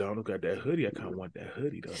 McDonald's got that hoodie. I kind of want that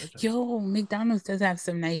hoodie though. Yo, McDonald's does have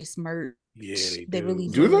some nice merch. Yeah, they They really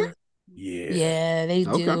do. Do they? do. Yeah, Yeah, they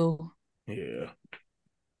Okay. do. yeah.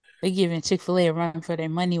 They giving Chick-fil-A a run for their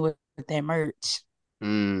money with that merch.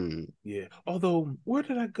 Mm. Yeah. Although, where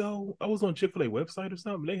did I go? I was on Chick-fil-A website or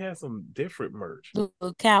something. They had some different merch. The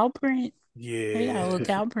little cow print. They got a little Yeah.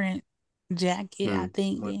 cow print jacket, I Mm.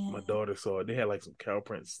 think. My Yeah. daughter saw it. They had like some cow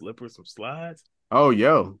print slippers, some slides. Oh,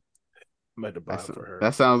 yo. I'm at to buy them for her.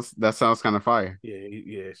 That sounds kind of fire. Yeah,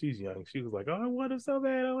 yeah. She's young. She was like, "Oh, I want them so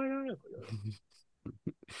bad." I'm like, "Oh."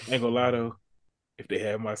 I ain't gonna lie though. If they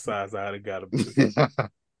had my size, I'd have got them too.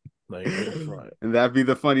 Like, in front. And that'd be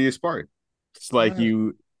the funniest part. It's like Right.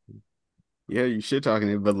 you shit talking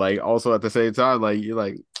it, but like also at the same time, like you're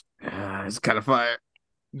like, it's kind of fire.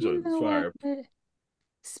 You Joint know fire. what?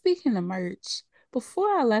 Speaking of merch, before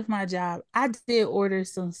I left my job, I did order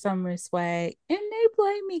some summer swag, and they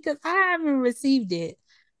blame me because I haven't received it.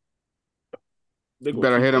 They You gonna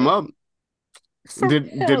better keep hit them that. up. For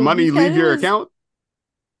Did real, money because leave it your was account?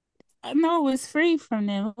 no, it was free from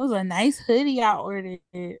them. It was a nice hoodie I ordered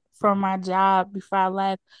from my job before I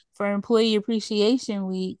left for Employee Appreciation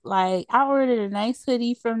Week. Like I ordered a nice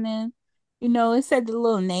hoodie from them. You know, it said the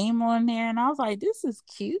little name on there, and I was like, "This is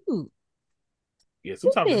cute." Yeah,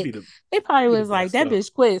 sometimes it They probably be the was like, best "That stuff.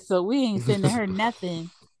 bitch quit, so we ain't sending her nothing."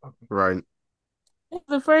 Right.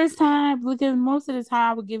 The first time, because most of the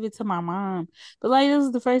time I would give it to my mom, but like this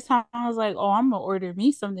was the first time I was like, "Oh, I'm gonna order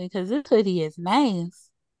me something because this hoodie is nice."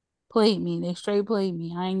 Played me. They straight played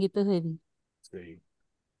me. I ain't get the hoodie. See, You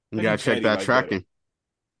they be gotta check petty that like that. tracking.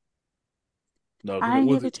 No, because I it ain't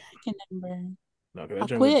was get a it. tracking number. No,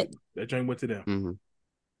 because I quit. that joint went to them.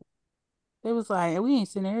 Mm-hmm. It was like, we ain't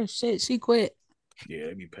sending her shit. She quit. Yeah,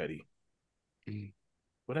 it'd be petty.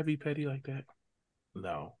 Would I be petty like that?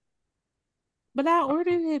 No. But I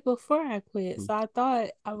ordered it before I quit. Mm-hmm. So I thought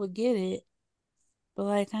I would get it. But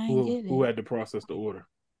like, I ain't get Who it. had to process the order?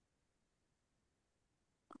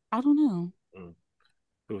 I don't know.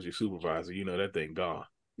 It was your supervisor. You know that thing gone.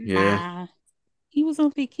 Yeah. Nah. He was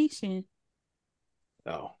on vacation.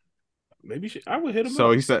 Oh, I would hit him So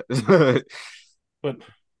up. he said, But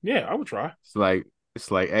yeah, I would try.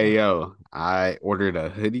 it's like, hey yo, I ordered a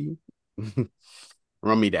hoodie.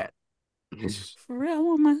 Run me that. For real, I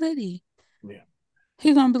want my hoodie. Yeah.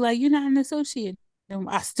 He gonna be like, you're not an associate.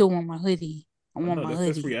 I still want my hoodie. I I want know my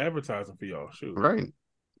that's free hoodie. advertising for y'all. Shoot. Right.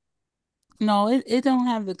 No, it don't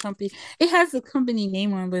have the company. It has the company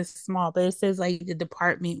name on it, but it's small. But it says like the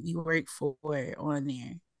department we work for on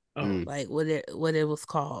there, Oh, Mm. like what it was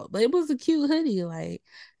called. But it was a cute hoodie. Like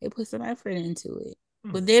they put some effort into it.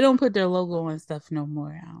 But they don't put their logo and stuff no more.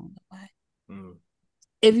 I don't know why. mm.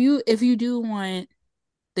 If you do want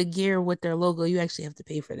the gear with their logo, you actually have to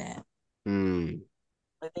pay for that. Mm.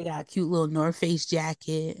 But they got a cute little North Face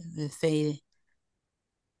jacket that say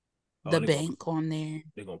Oh, the bank on there.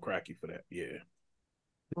 they're gonna crack you for that. Yeah.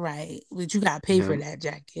 Right. But you gotta pay for Yeah. that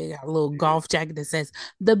jacket. Got a little Yeah. golf jacket that says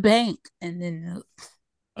the bank and then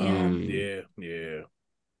Yeah. Yeah,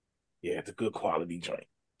 it's a good quality joint.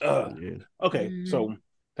 Yeah. Okay, so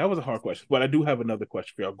that was a hard question. But I do have another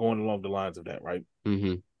question for y'all going along the lines of that, right?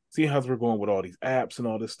 Mm-hmm. Seeing how we're going with all these apps and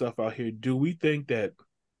all this stuff out here, do we think that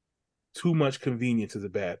too much convenience is a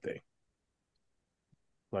bad thing?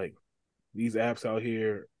 Like these apps out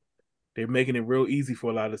here, they're making it real easy for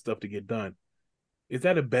a lot of stuff to get done. Is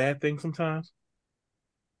that a bad thing sometimes?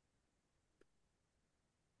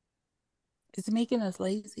 it's making us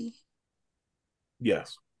lazy.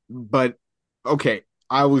 Yes. But okay,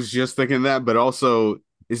 I was just thinking that, but also,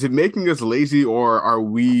 is it making us lazy or are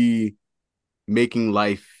we making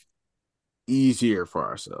life easier for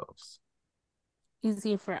ourselves?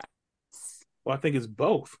 Easier for us. Well, I think it's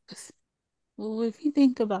both. Well, if you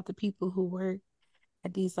think about the people who work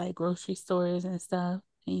at these like grocery stores and stuff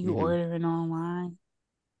and you Mm-hmm. ordering online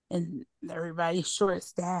and everybody's short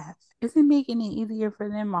staffed, isn't making it easier for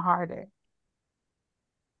them or harder?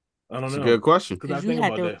 I don't It's a know. good question. Because I Because think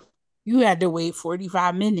about that. you had to wait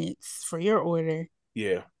 45 minutes for your order.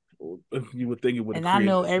 Yeah. You would think it would have And I created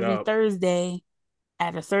know a every job. Thursday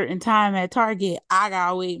at a certain time at Target, I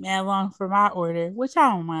gotta wait man long for my order, which I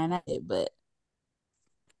don't mind that, but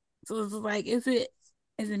so it's like, is it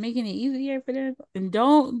making it easier for them? And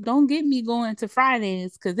don't get me going to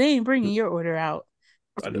Fridays because they ain't bringing your order out.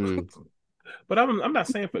 I know. Mm. But I'm not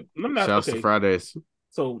saying for I'm not Shouts to okay. Fridays.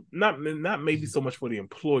 So not maybe so much for the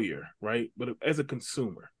employer, right? But as a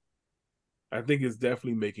consumer, I think it's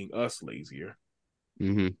definitely making us lazier.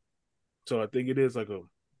 Mm-hmm. So I think it is like a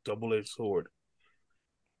double-edged sword.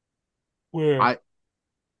 Where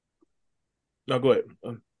no, go ahead.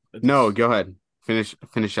 No, go ahead.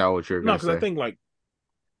 Finish out what you're No, gonna because I say. think like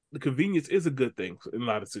the convenience is a good thing in a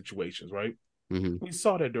lot of situations, right? Mm-hmm. We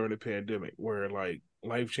saw that during the pandemic, where like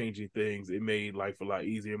life-changing things, it made life a lot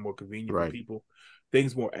easier and more convenient for Right. people.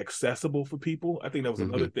 Things more accessible for people. I think that was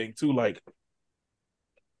Mm-hmm. another thing too. Like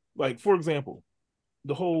for example,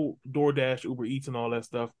 the whole DoorDash, Uber Eats, and all that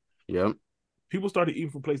stuff. Yep. People started eating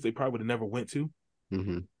from places they probably would have never went to. Mm-hmm.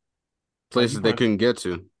 Like you Places they probably couldn't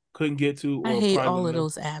get to. I or hate probably all of wouldn't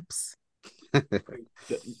those apps.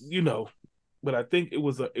 you know. But I think it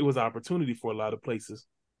was an opportunity for a lot of places,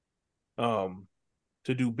 to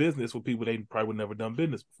do business with people they probably would never done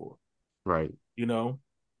business before. Right. You know,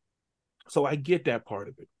 so I get that part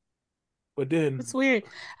of it. But then, It's weird.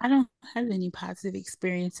 I don't have any positive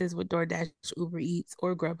experiences with DoorDash, Uber Eats,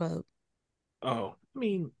 or Grubhub. I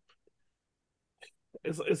mean,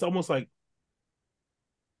 it's almost like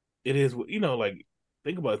it is, like,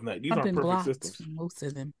 think about it. These I've aren't been perfect blocked systems. from most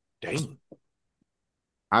of them. Dang.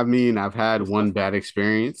 I mean, I've had What's one tough? bad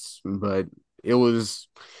experience, but it was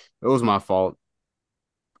my fault.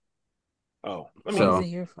 Oh, I How is mean, So, it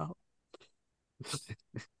your fault?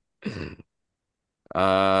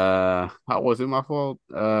 how was it my fault?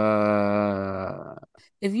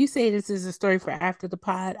 If you say this is a story for after the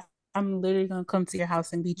pod, I'm literally gonna come to your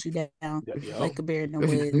house and beat you down yo, like a bear in the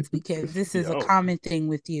woods because this is a yo, common thing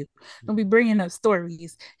with you. Don't be bringing up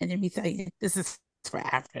stories and then be saying this is for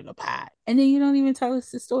after the pod, and then you don't even tell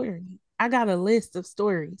us the story. I got a list of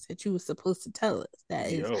stories that you were supposed to tell us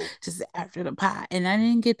that is yo, just after the pod, and I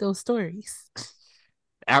didn't get those stories.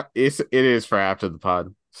 it is for after the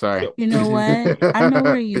pod. Sorry. yo. You know what? I know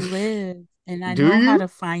where you live, and I Do know how you? to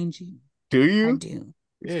find you. Do I you? do.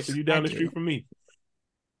 Yeah, because you I down the street do. from me.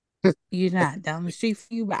 You're not down the street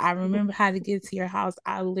from you, but I remember how to get to your house.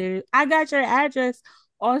 I got your address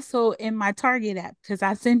also in my Target app because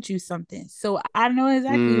I sent you something. So I know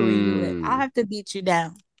exactly where you live. I'll Mm. have to beat you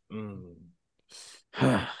down. Mm.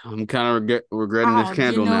 I'm kind of regretting this Oh, you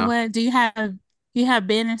candle know now. what? Do you have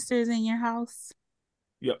banisters in your house?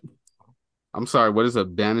 Yep. I'm sorry. What is a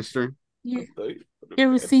banister? You, You you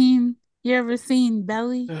ever seen you ever seen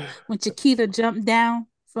Belly when Chiquita jumped down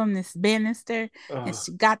from this banister and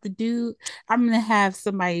she got the dude? I'm gonna have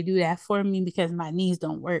somebody do that for me because my knees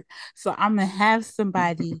don't work. So I'm gonna have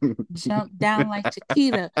somebody jump down like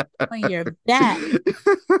Chiquita on your back.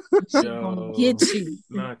 She gonna yo, get you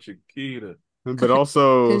not Chiquita. but also,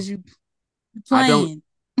 because you I don't. playing.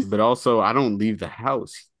 But also, I don't leave the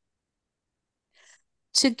house.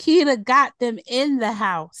 Chiquita got them in the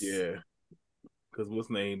house. Yeah, because what's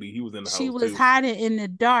name? He was in the She house was too. hiding in the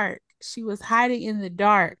dark. She was hiding in the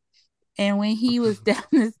dark. And when he was down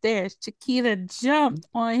the stairs, Chiquita jumped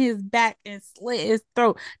on his back and slit his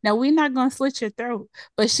throat. Now we're not gonna slit your throat,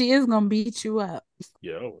 but she is gonna beat you up.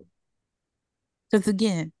 Yo, Because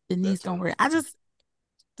again, the that knees don't sounds. work.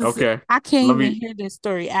 Okay, I can't let even me. hear this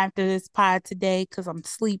story after this pod today because I'm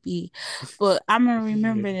sleepy. But I'm gonna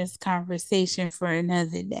remember this conversation for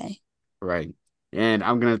another day. Right, and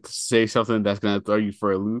I'm gonna say something that's gonna throw you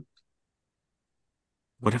for a loop.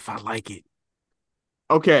 What if I like it?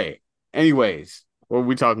 Okay. Anyways, what are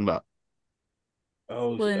we talking about?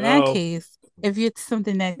 Oh, Well, in that oh, case, if it's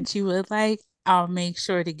something that you would like, I'll make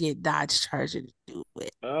sure to get Dodge Charger to do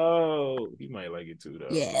it. oh. He might like it too,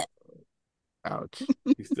 though. Yeah. Ouch.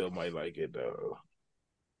 He still might like it though.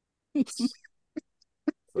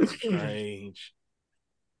 So strange.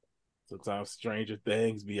 Sometimes stranger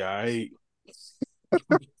things be alright.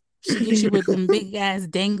 She gets you with them big ass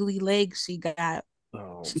dangly legs she got.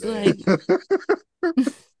 Oh She man,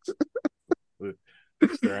 like,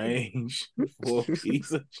 strange for a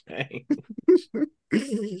piece of change.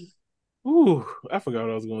 Ooh, I forgot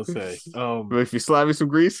what I was gonna say. But if you slide me some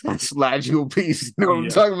grease, I slide you a piece. You know what I'm Yeah.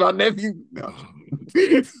 talking about, nephew? No.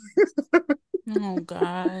 oh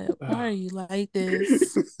God, why are you like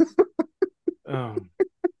this? Um,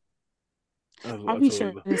 I I'll be totally.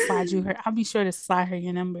 sure to slide you her. I'll be sure to slide her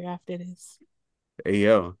your number after this. Hey,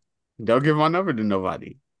 yo. Don't give my number to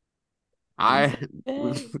nobody. You I.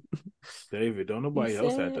 said, David, don't you nobody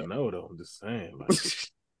else have to said, know though. I'm just saying, like,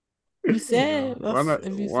 you you know, said, Why not?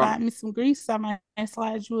 if you Why? slide me some grease, I might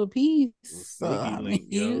slide you a piece. little So sneaky I mean, link,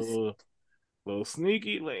 yo, little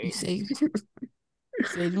sneaky you link. say you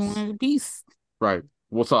said you wanted a piece. Right.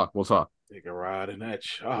 We'll talk. We'll talk. Take a ride in that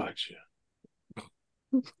charger.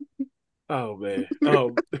 Oh man.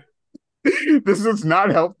 Oh, This does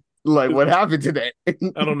not help. Like what happened today.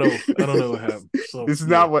 I don't know. I don't know what happened. So This is yeah,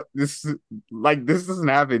 not what this like. This doesn't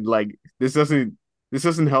happen. Like this doesn't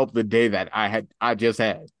help the day that I just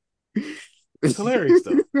had. it's hilarious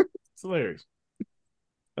though. It's hilarious.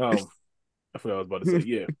 I forgot what I was about to say.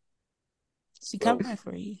 Yeah. She So, coming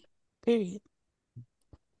for you. Period.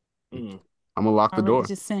 mm, I'm gonna lock I the already door.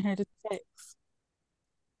 just sent her the text.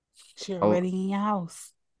 She Oh, already in your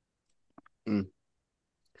house. mm,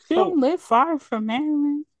 She oh, don't live far from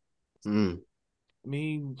Maryland. mm. I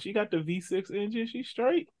mean, she got the V6 engine. She's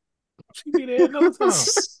straight. She be there in no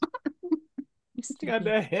time. You She got stupid.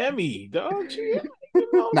 that Hemi, dog. You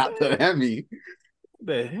know what I'm Not the saying? heavy.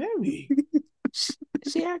 The Hemi.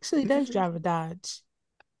 She actually does drive a Dodge.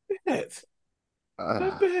 Bet.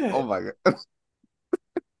 I bet. Oh my god.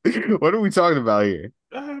 What are we talking about here?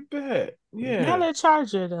 I bet. Not Yeah. a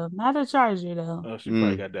Charger though. Not a Charger though. Oh, she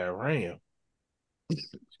probably Mm. got that Ram.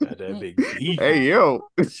 She got that big Hey beefy. yo.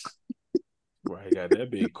 Right, got that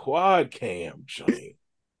big quad cam chain.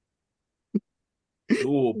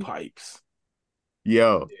 Dual pipes.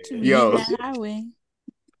 Yo. To Yeah. be in Yo. that highway.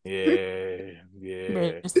 Yeah.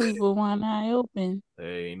 But Yeah. sleep with one eye open.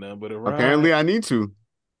 Hey, ain't nothing but a ride. Apparently, I need to.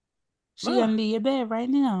 She under your bed right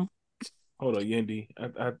now. Hold on, Yendi.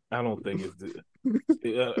 I don't think it's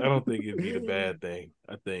I don't think it'd be the bad thing.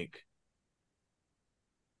 I think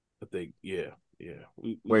yeah.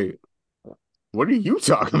 Wait, what are you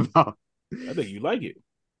talking about? I think you like it.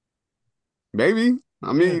 Maybe.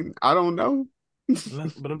 I mean, I don't know.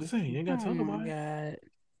 But I'm just saying, you ain't gotta talk about it.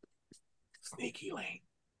 Sneaky link.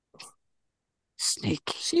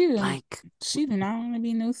 Sneaky. She do not want to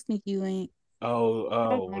be no sneaky link.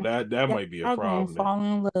 Well, that might be a problem. Fall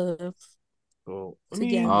in love. So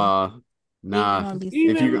together. Nah. If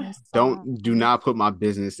you do not put my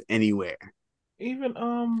business anywhere. Even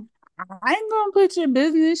I ain't gonna put your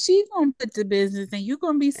business. She's gonna put the business, and you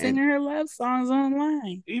gonna be singing her love songs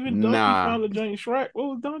online. Even Donkey found a joint Shrek. What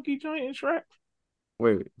was Donkey joint in Shrek?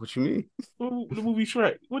 Wait, what you mean? The movie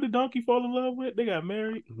Shrek. What did Donkey fall in love with? They got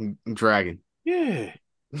married. Dragon. Yeah,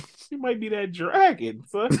 she might be that dragon,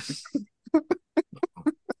 son.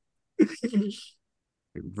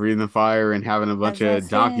 Breathing fire and having a bunch of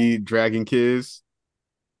donkey dragon kids.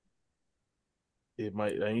 It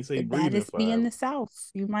might. I ain't say breathing fire. Be in the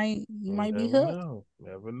South. You might be hooked.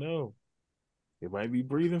 Never know. It might be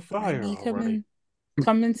breathing fire.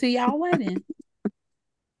 Coming to y'all wedding.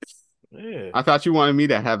 Yeah. I thought you wanted me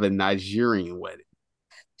to have a Nigerian wedding.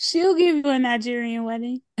 She'll give you a Nigerian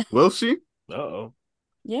wedding. Will she? Uh-oh.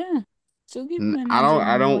 Yeah. She'll give you a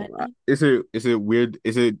Nigerian wedding. Is it weird?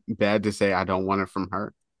 Is it bad to say I don't want it from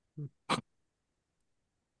her?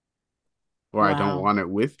 Or I don't want it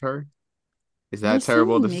with her? Is that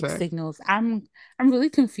terrible to say? Mixed signals. I'm really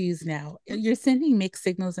confused now. You're sending mixed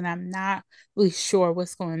signals, and I'm not really sure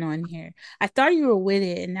what's going on here. I thought you were with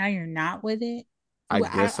it, and now you're not with it. I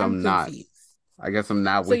guess I'm not. Confused. I guess I'm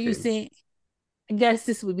not with it. So you saying? I guess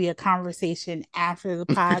this would be a conversation after the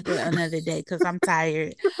pod or another day because I'm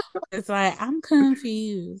tired. It's like I'm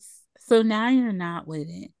confused. So now you're not with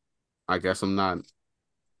it. I guess I'm not.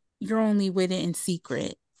 You're only with it in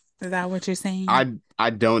secret. Is that what you're saying? I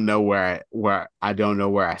don't know where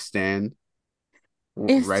I stand.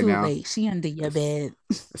 It's right too now. Late. She under your bed.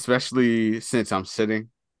 Especially since I'm sitting.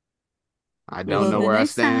 I don't know where I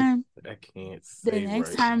stand. I can't say. The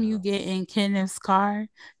next time you get in Kenneth's car,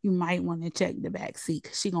 you might want to check the back seat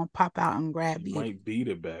because she's gonna pop out and grab you. Might be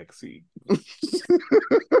the back seat.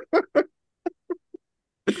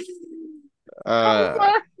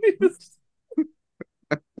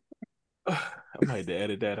 I might have to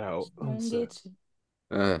edit that out. Get you.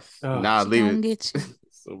 Nah, leave it. Get you.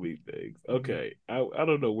 So many things. Okay, I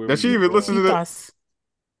don't know where. Does she even listen to this?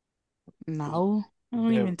 No, I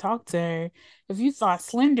don't even talk to her. If you thought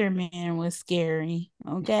Slender Man was scary,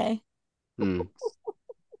 okay. Good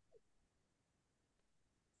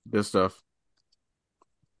stuff.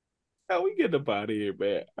 How we get up out of here,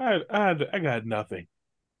 man? I got nothing.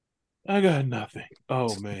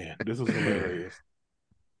 Oh man, this is hilarious.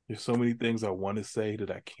 There's so many things I want to say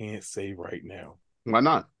that I can't say right now. Why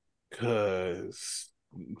not? Because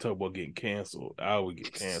talk about getting canceled. I would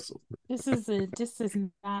get canceled. This is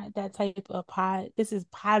not that type of pod. This is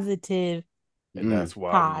positive. And that's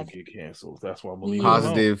why I get canceled. That's why I'm leaving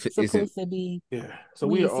positive. Supposed to be. Yeah. So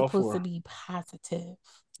we are all supposed to be positive.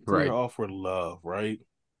 Right. We're all for love, right?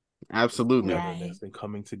 Absolutely. Right. And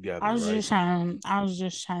coming together. I was just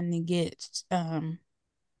trying to get.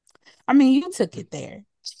 I mean, you took it there.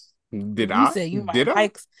 Did you said you might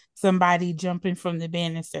like somebody jumping from the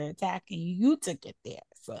banister attacking you. You took it there,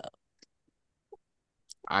 so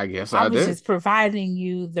I guess I was did. Just providing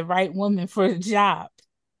you the right woman for the job.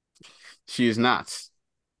 She is not.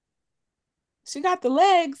 She got the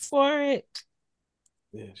legs for it.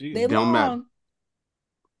 Yeah, they don't matter.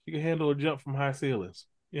 She can handle a jump from high ceilings.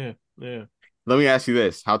 Yeah. Let me ask you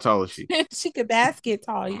this: how tall is she? She could basket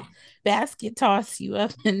toss you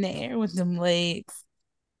up in the air with them legs.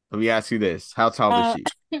 Let me ask you this: how tall is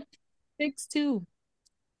she? 6'2".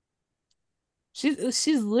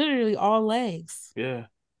 She's literally all legs. Yeah,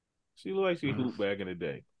 she looked like she hooped back in the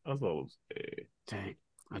day. That's all I'm saying. Dang,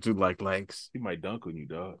 I do like legs. She might dunk on you,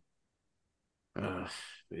 dog.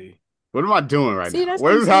 See. What am I doing right now? That's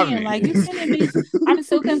what is happening? Like you're sending me, I'm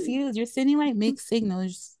so confused. You're sending like mixed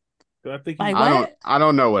signals. I think like I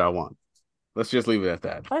don't know what I want. Let's just leave it at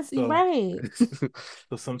that. Right.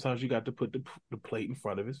 So sometimes you got to put the plate in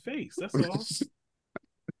front of his face. That's all.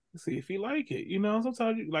 See if he like it. You know,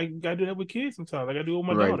 sometimes you gotta do that with kids. Sometimes I gotta do it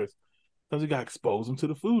with my daughters. Sometimes you gotta expose them to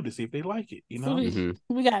the food to see if they like it. You know, so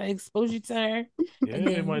we gotta expose you to her. Yeah,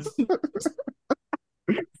 they might.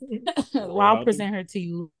 Well, I'll present her to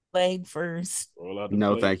you leg first.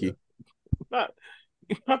 No, thank you. Not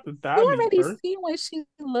the thigh. You already seen what she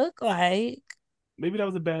look like. Maybe that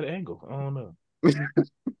was a bad angle. I don't know.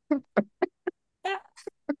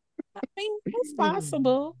 I mean, it's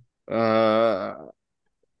possible. Uh,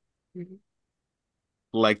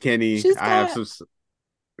 like Kenny, She's I have got some.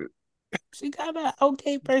 she got an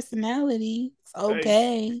okay personality. It's Hey,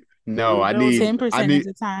 okay. No, that was 10% of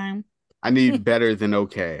the time. I need better than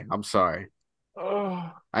okay. I'm sorry.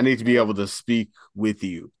 oh, I need to be able to speak with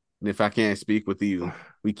you, and if I can't speak with you,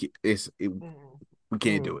 we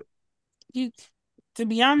can't do it. You, to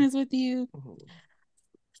be honest with you,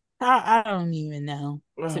 I don't even know.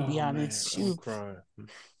 To be oh man, honest, I'm shoot, crying.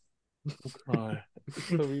 I'm crying.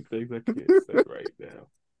 So many things I can't say right now.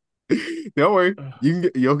 Don't worry,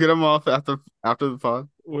 you'll get them off after the pod.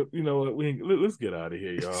 Well, you know what? Let's get out of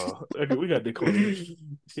here, y'all. Okay, we got to close.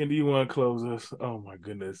 And do you want to close us? Oh my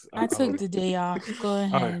goodness. I I took don't. the day off. Go All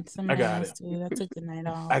right, ahead. I Somebody got it. else do it. I took the night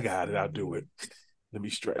off. I got it. I'll do it. Let me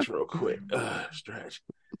stretch real quick. Stretch.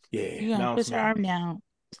 Yeah. You gonna Now put it's your arm down.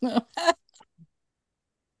 Put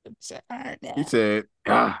your arm He down. said,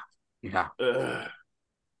 "Ah, yeah." uh,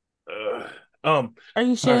 Are you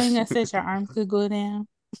all showing right. us that your arm could go down?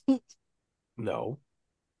 No.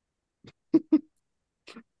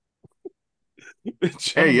 Hey,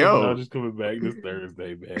 John yo. McLeod is coming back this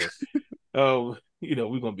Thursday, man.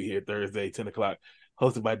 We're gonna be here Thursday, 10 o'clock,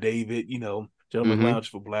 hosted by David, Gentleman's Mm-hmm. Lounge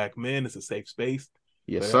for Black men. It's a safe space.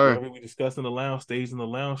 Yes, sir. Whatever we discuss in the lounge stays in the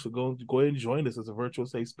lounge. So go ahead and join us. It's a virtual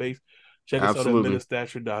safe space. Check us out at Absolutely.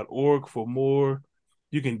 ministerstature.org for more.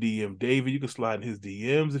 You can DM David. You can slide in his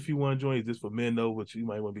DMs if you want to join. It's just for men though, but you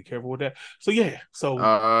might want to be careful with that. So yeah.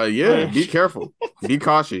 Yeah, be careful. Be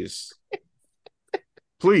cautious.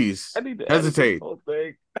 Please I need to edit this hesitate. whole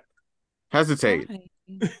thing. Hesitate.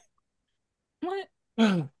 What?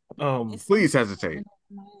 Please hesitate.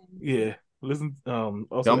 Yeah. Listen,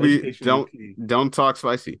 also education is the key. Don't talk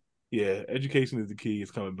spicy. Yeah, education is the key.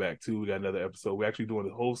 It's coming back too. We got another episode. We're actually doing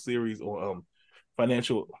a whole series on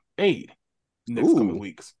financial aid next coming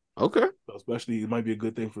weeks. Okay. So especially it might be a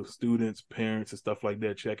good thing for students, parents, and stuff like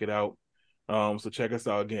that. Check it out. So check us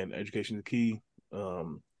out again. Education is the key.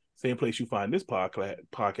 Same place you find this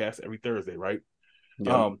podcast every Thursday, right?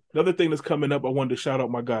 Yep. Another thing that's coming up, I wanted to shout out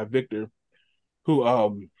my guy Victor,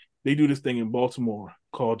 who they do this thing in Baltimore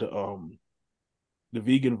called the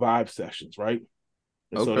Vegan Vibe Sessions, right?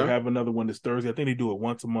 And so they have another one this Thursday. I think they do it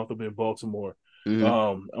once a month up in Baltimore.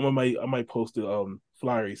 Mm-hmm. I might post the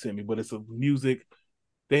flyer he sent me, but it's a music,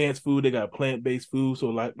 dance, food. They got plant-based food,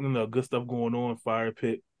 so good stuff going on. Fire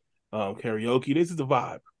pit, karaoke. This is the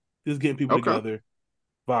vibe. This is getting people together,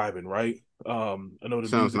 vibing, right? I know the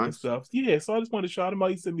Sounds music nice. and stuff. Yeah, so I just wanted to shout him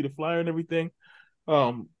out. He sent me the flyer and everything.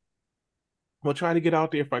 I'm gonna try to get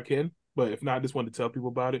out there if I can, but if not, I just wanted to tell people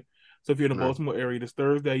about it. So if you're in the Baltimore area this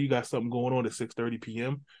Thursday, you got something going on at 6:30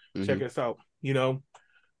 p.m. Mm-hmm. Check us out.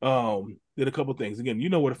 Did a couple things. Again, you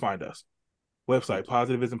know where to find us. Website,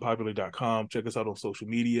 positiveisn'tpopular.com. Check us out on social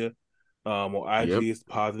media. On IG, it's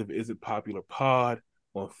Positive Isn't Popular Pod.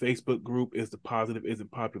 On Facebook group, it's the Positive Isn't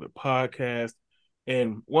Popular Podcast.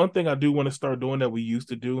 And one thing I do want to start doing that we used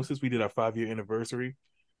to do, and since we did our 5-year anniversary,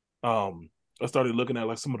 I started looking at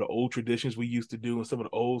like some of the old traditions we used to do and some of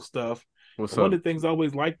the old stuff. One of the things I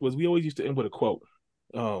always liked was we always used to end with a quote.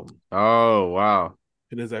 Oh wow!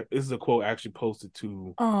 And this is a quote actually posted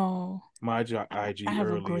to my IG. I have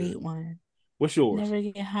earlier. A great one. What's yours? Never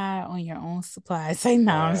get high on your own supply. Say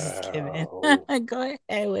no, I'm just kidding. Go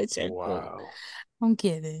ahead with your quote. I'm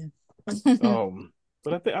kidding.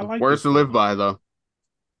 But I think I like words to live by though.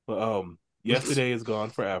 But yesterday is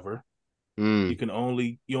gone forever. You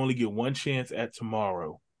only get one chance at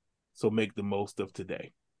tomorrow, so make the most of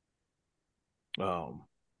today. And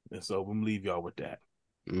so we'll leave y'all with that.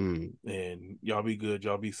 And y'all be good.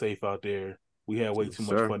 Y'all be safe out there. We had way too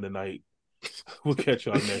much fun tonight. We'll catch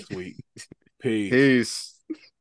y'all next week. Peace.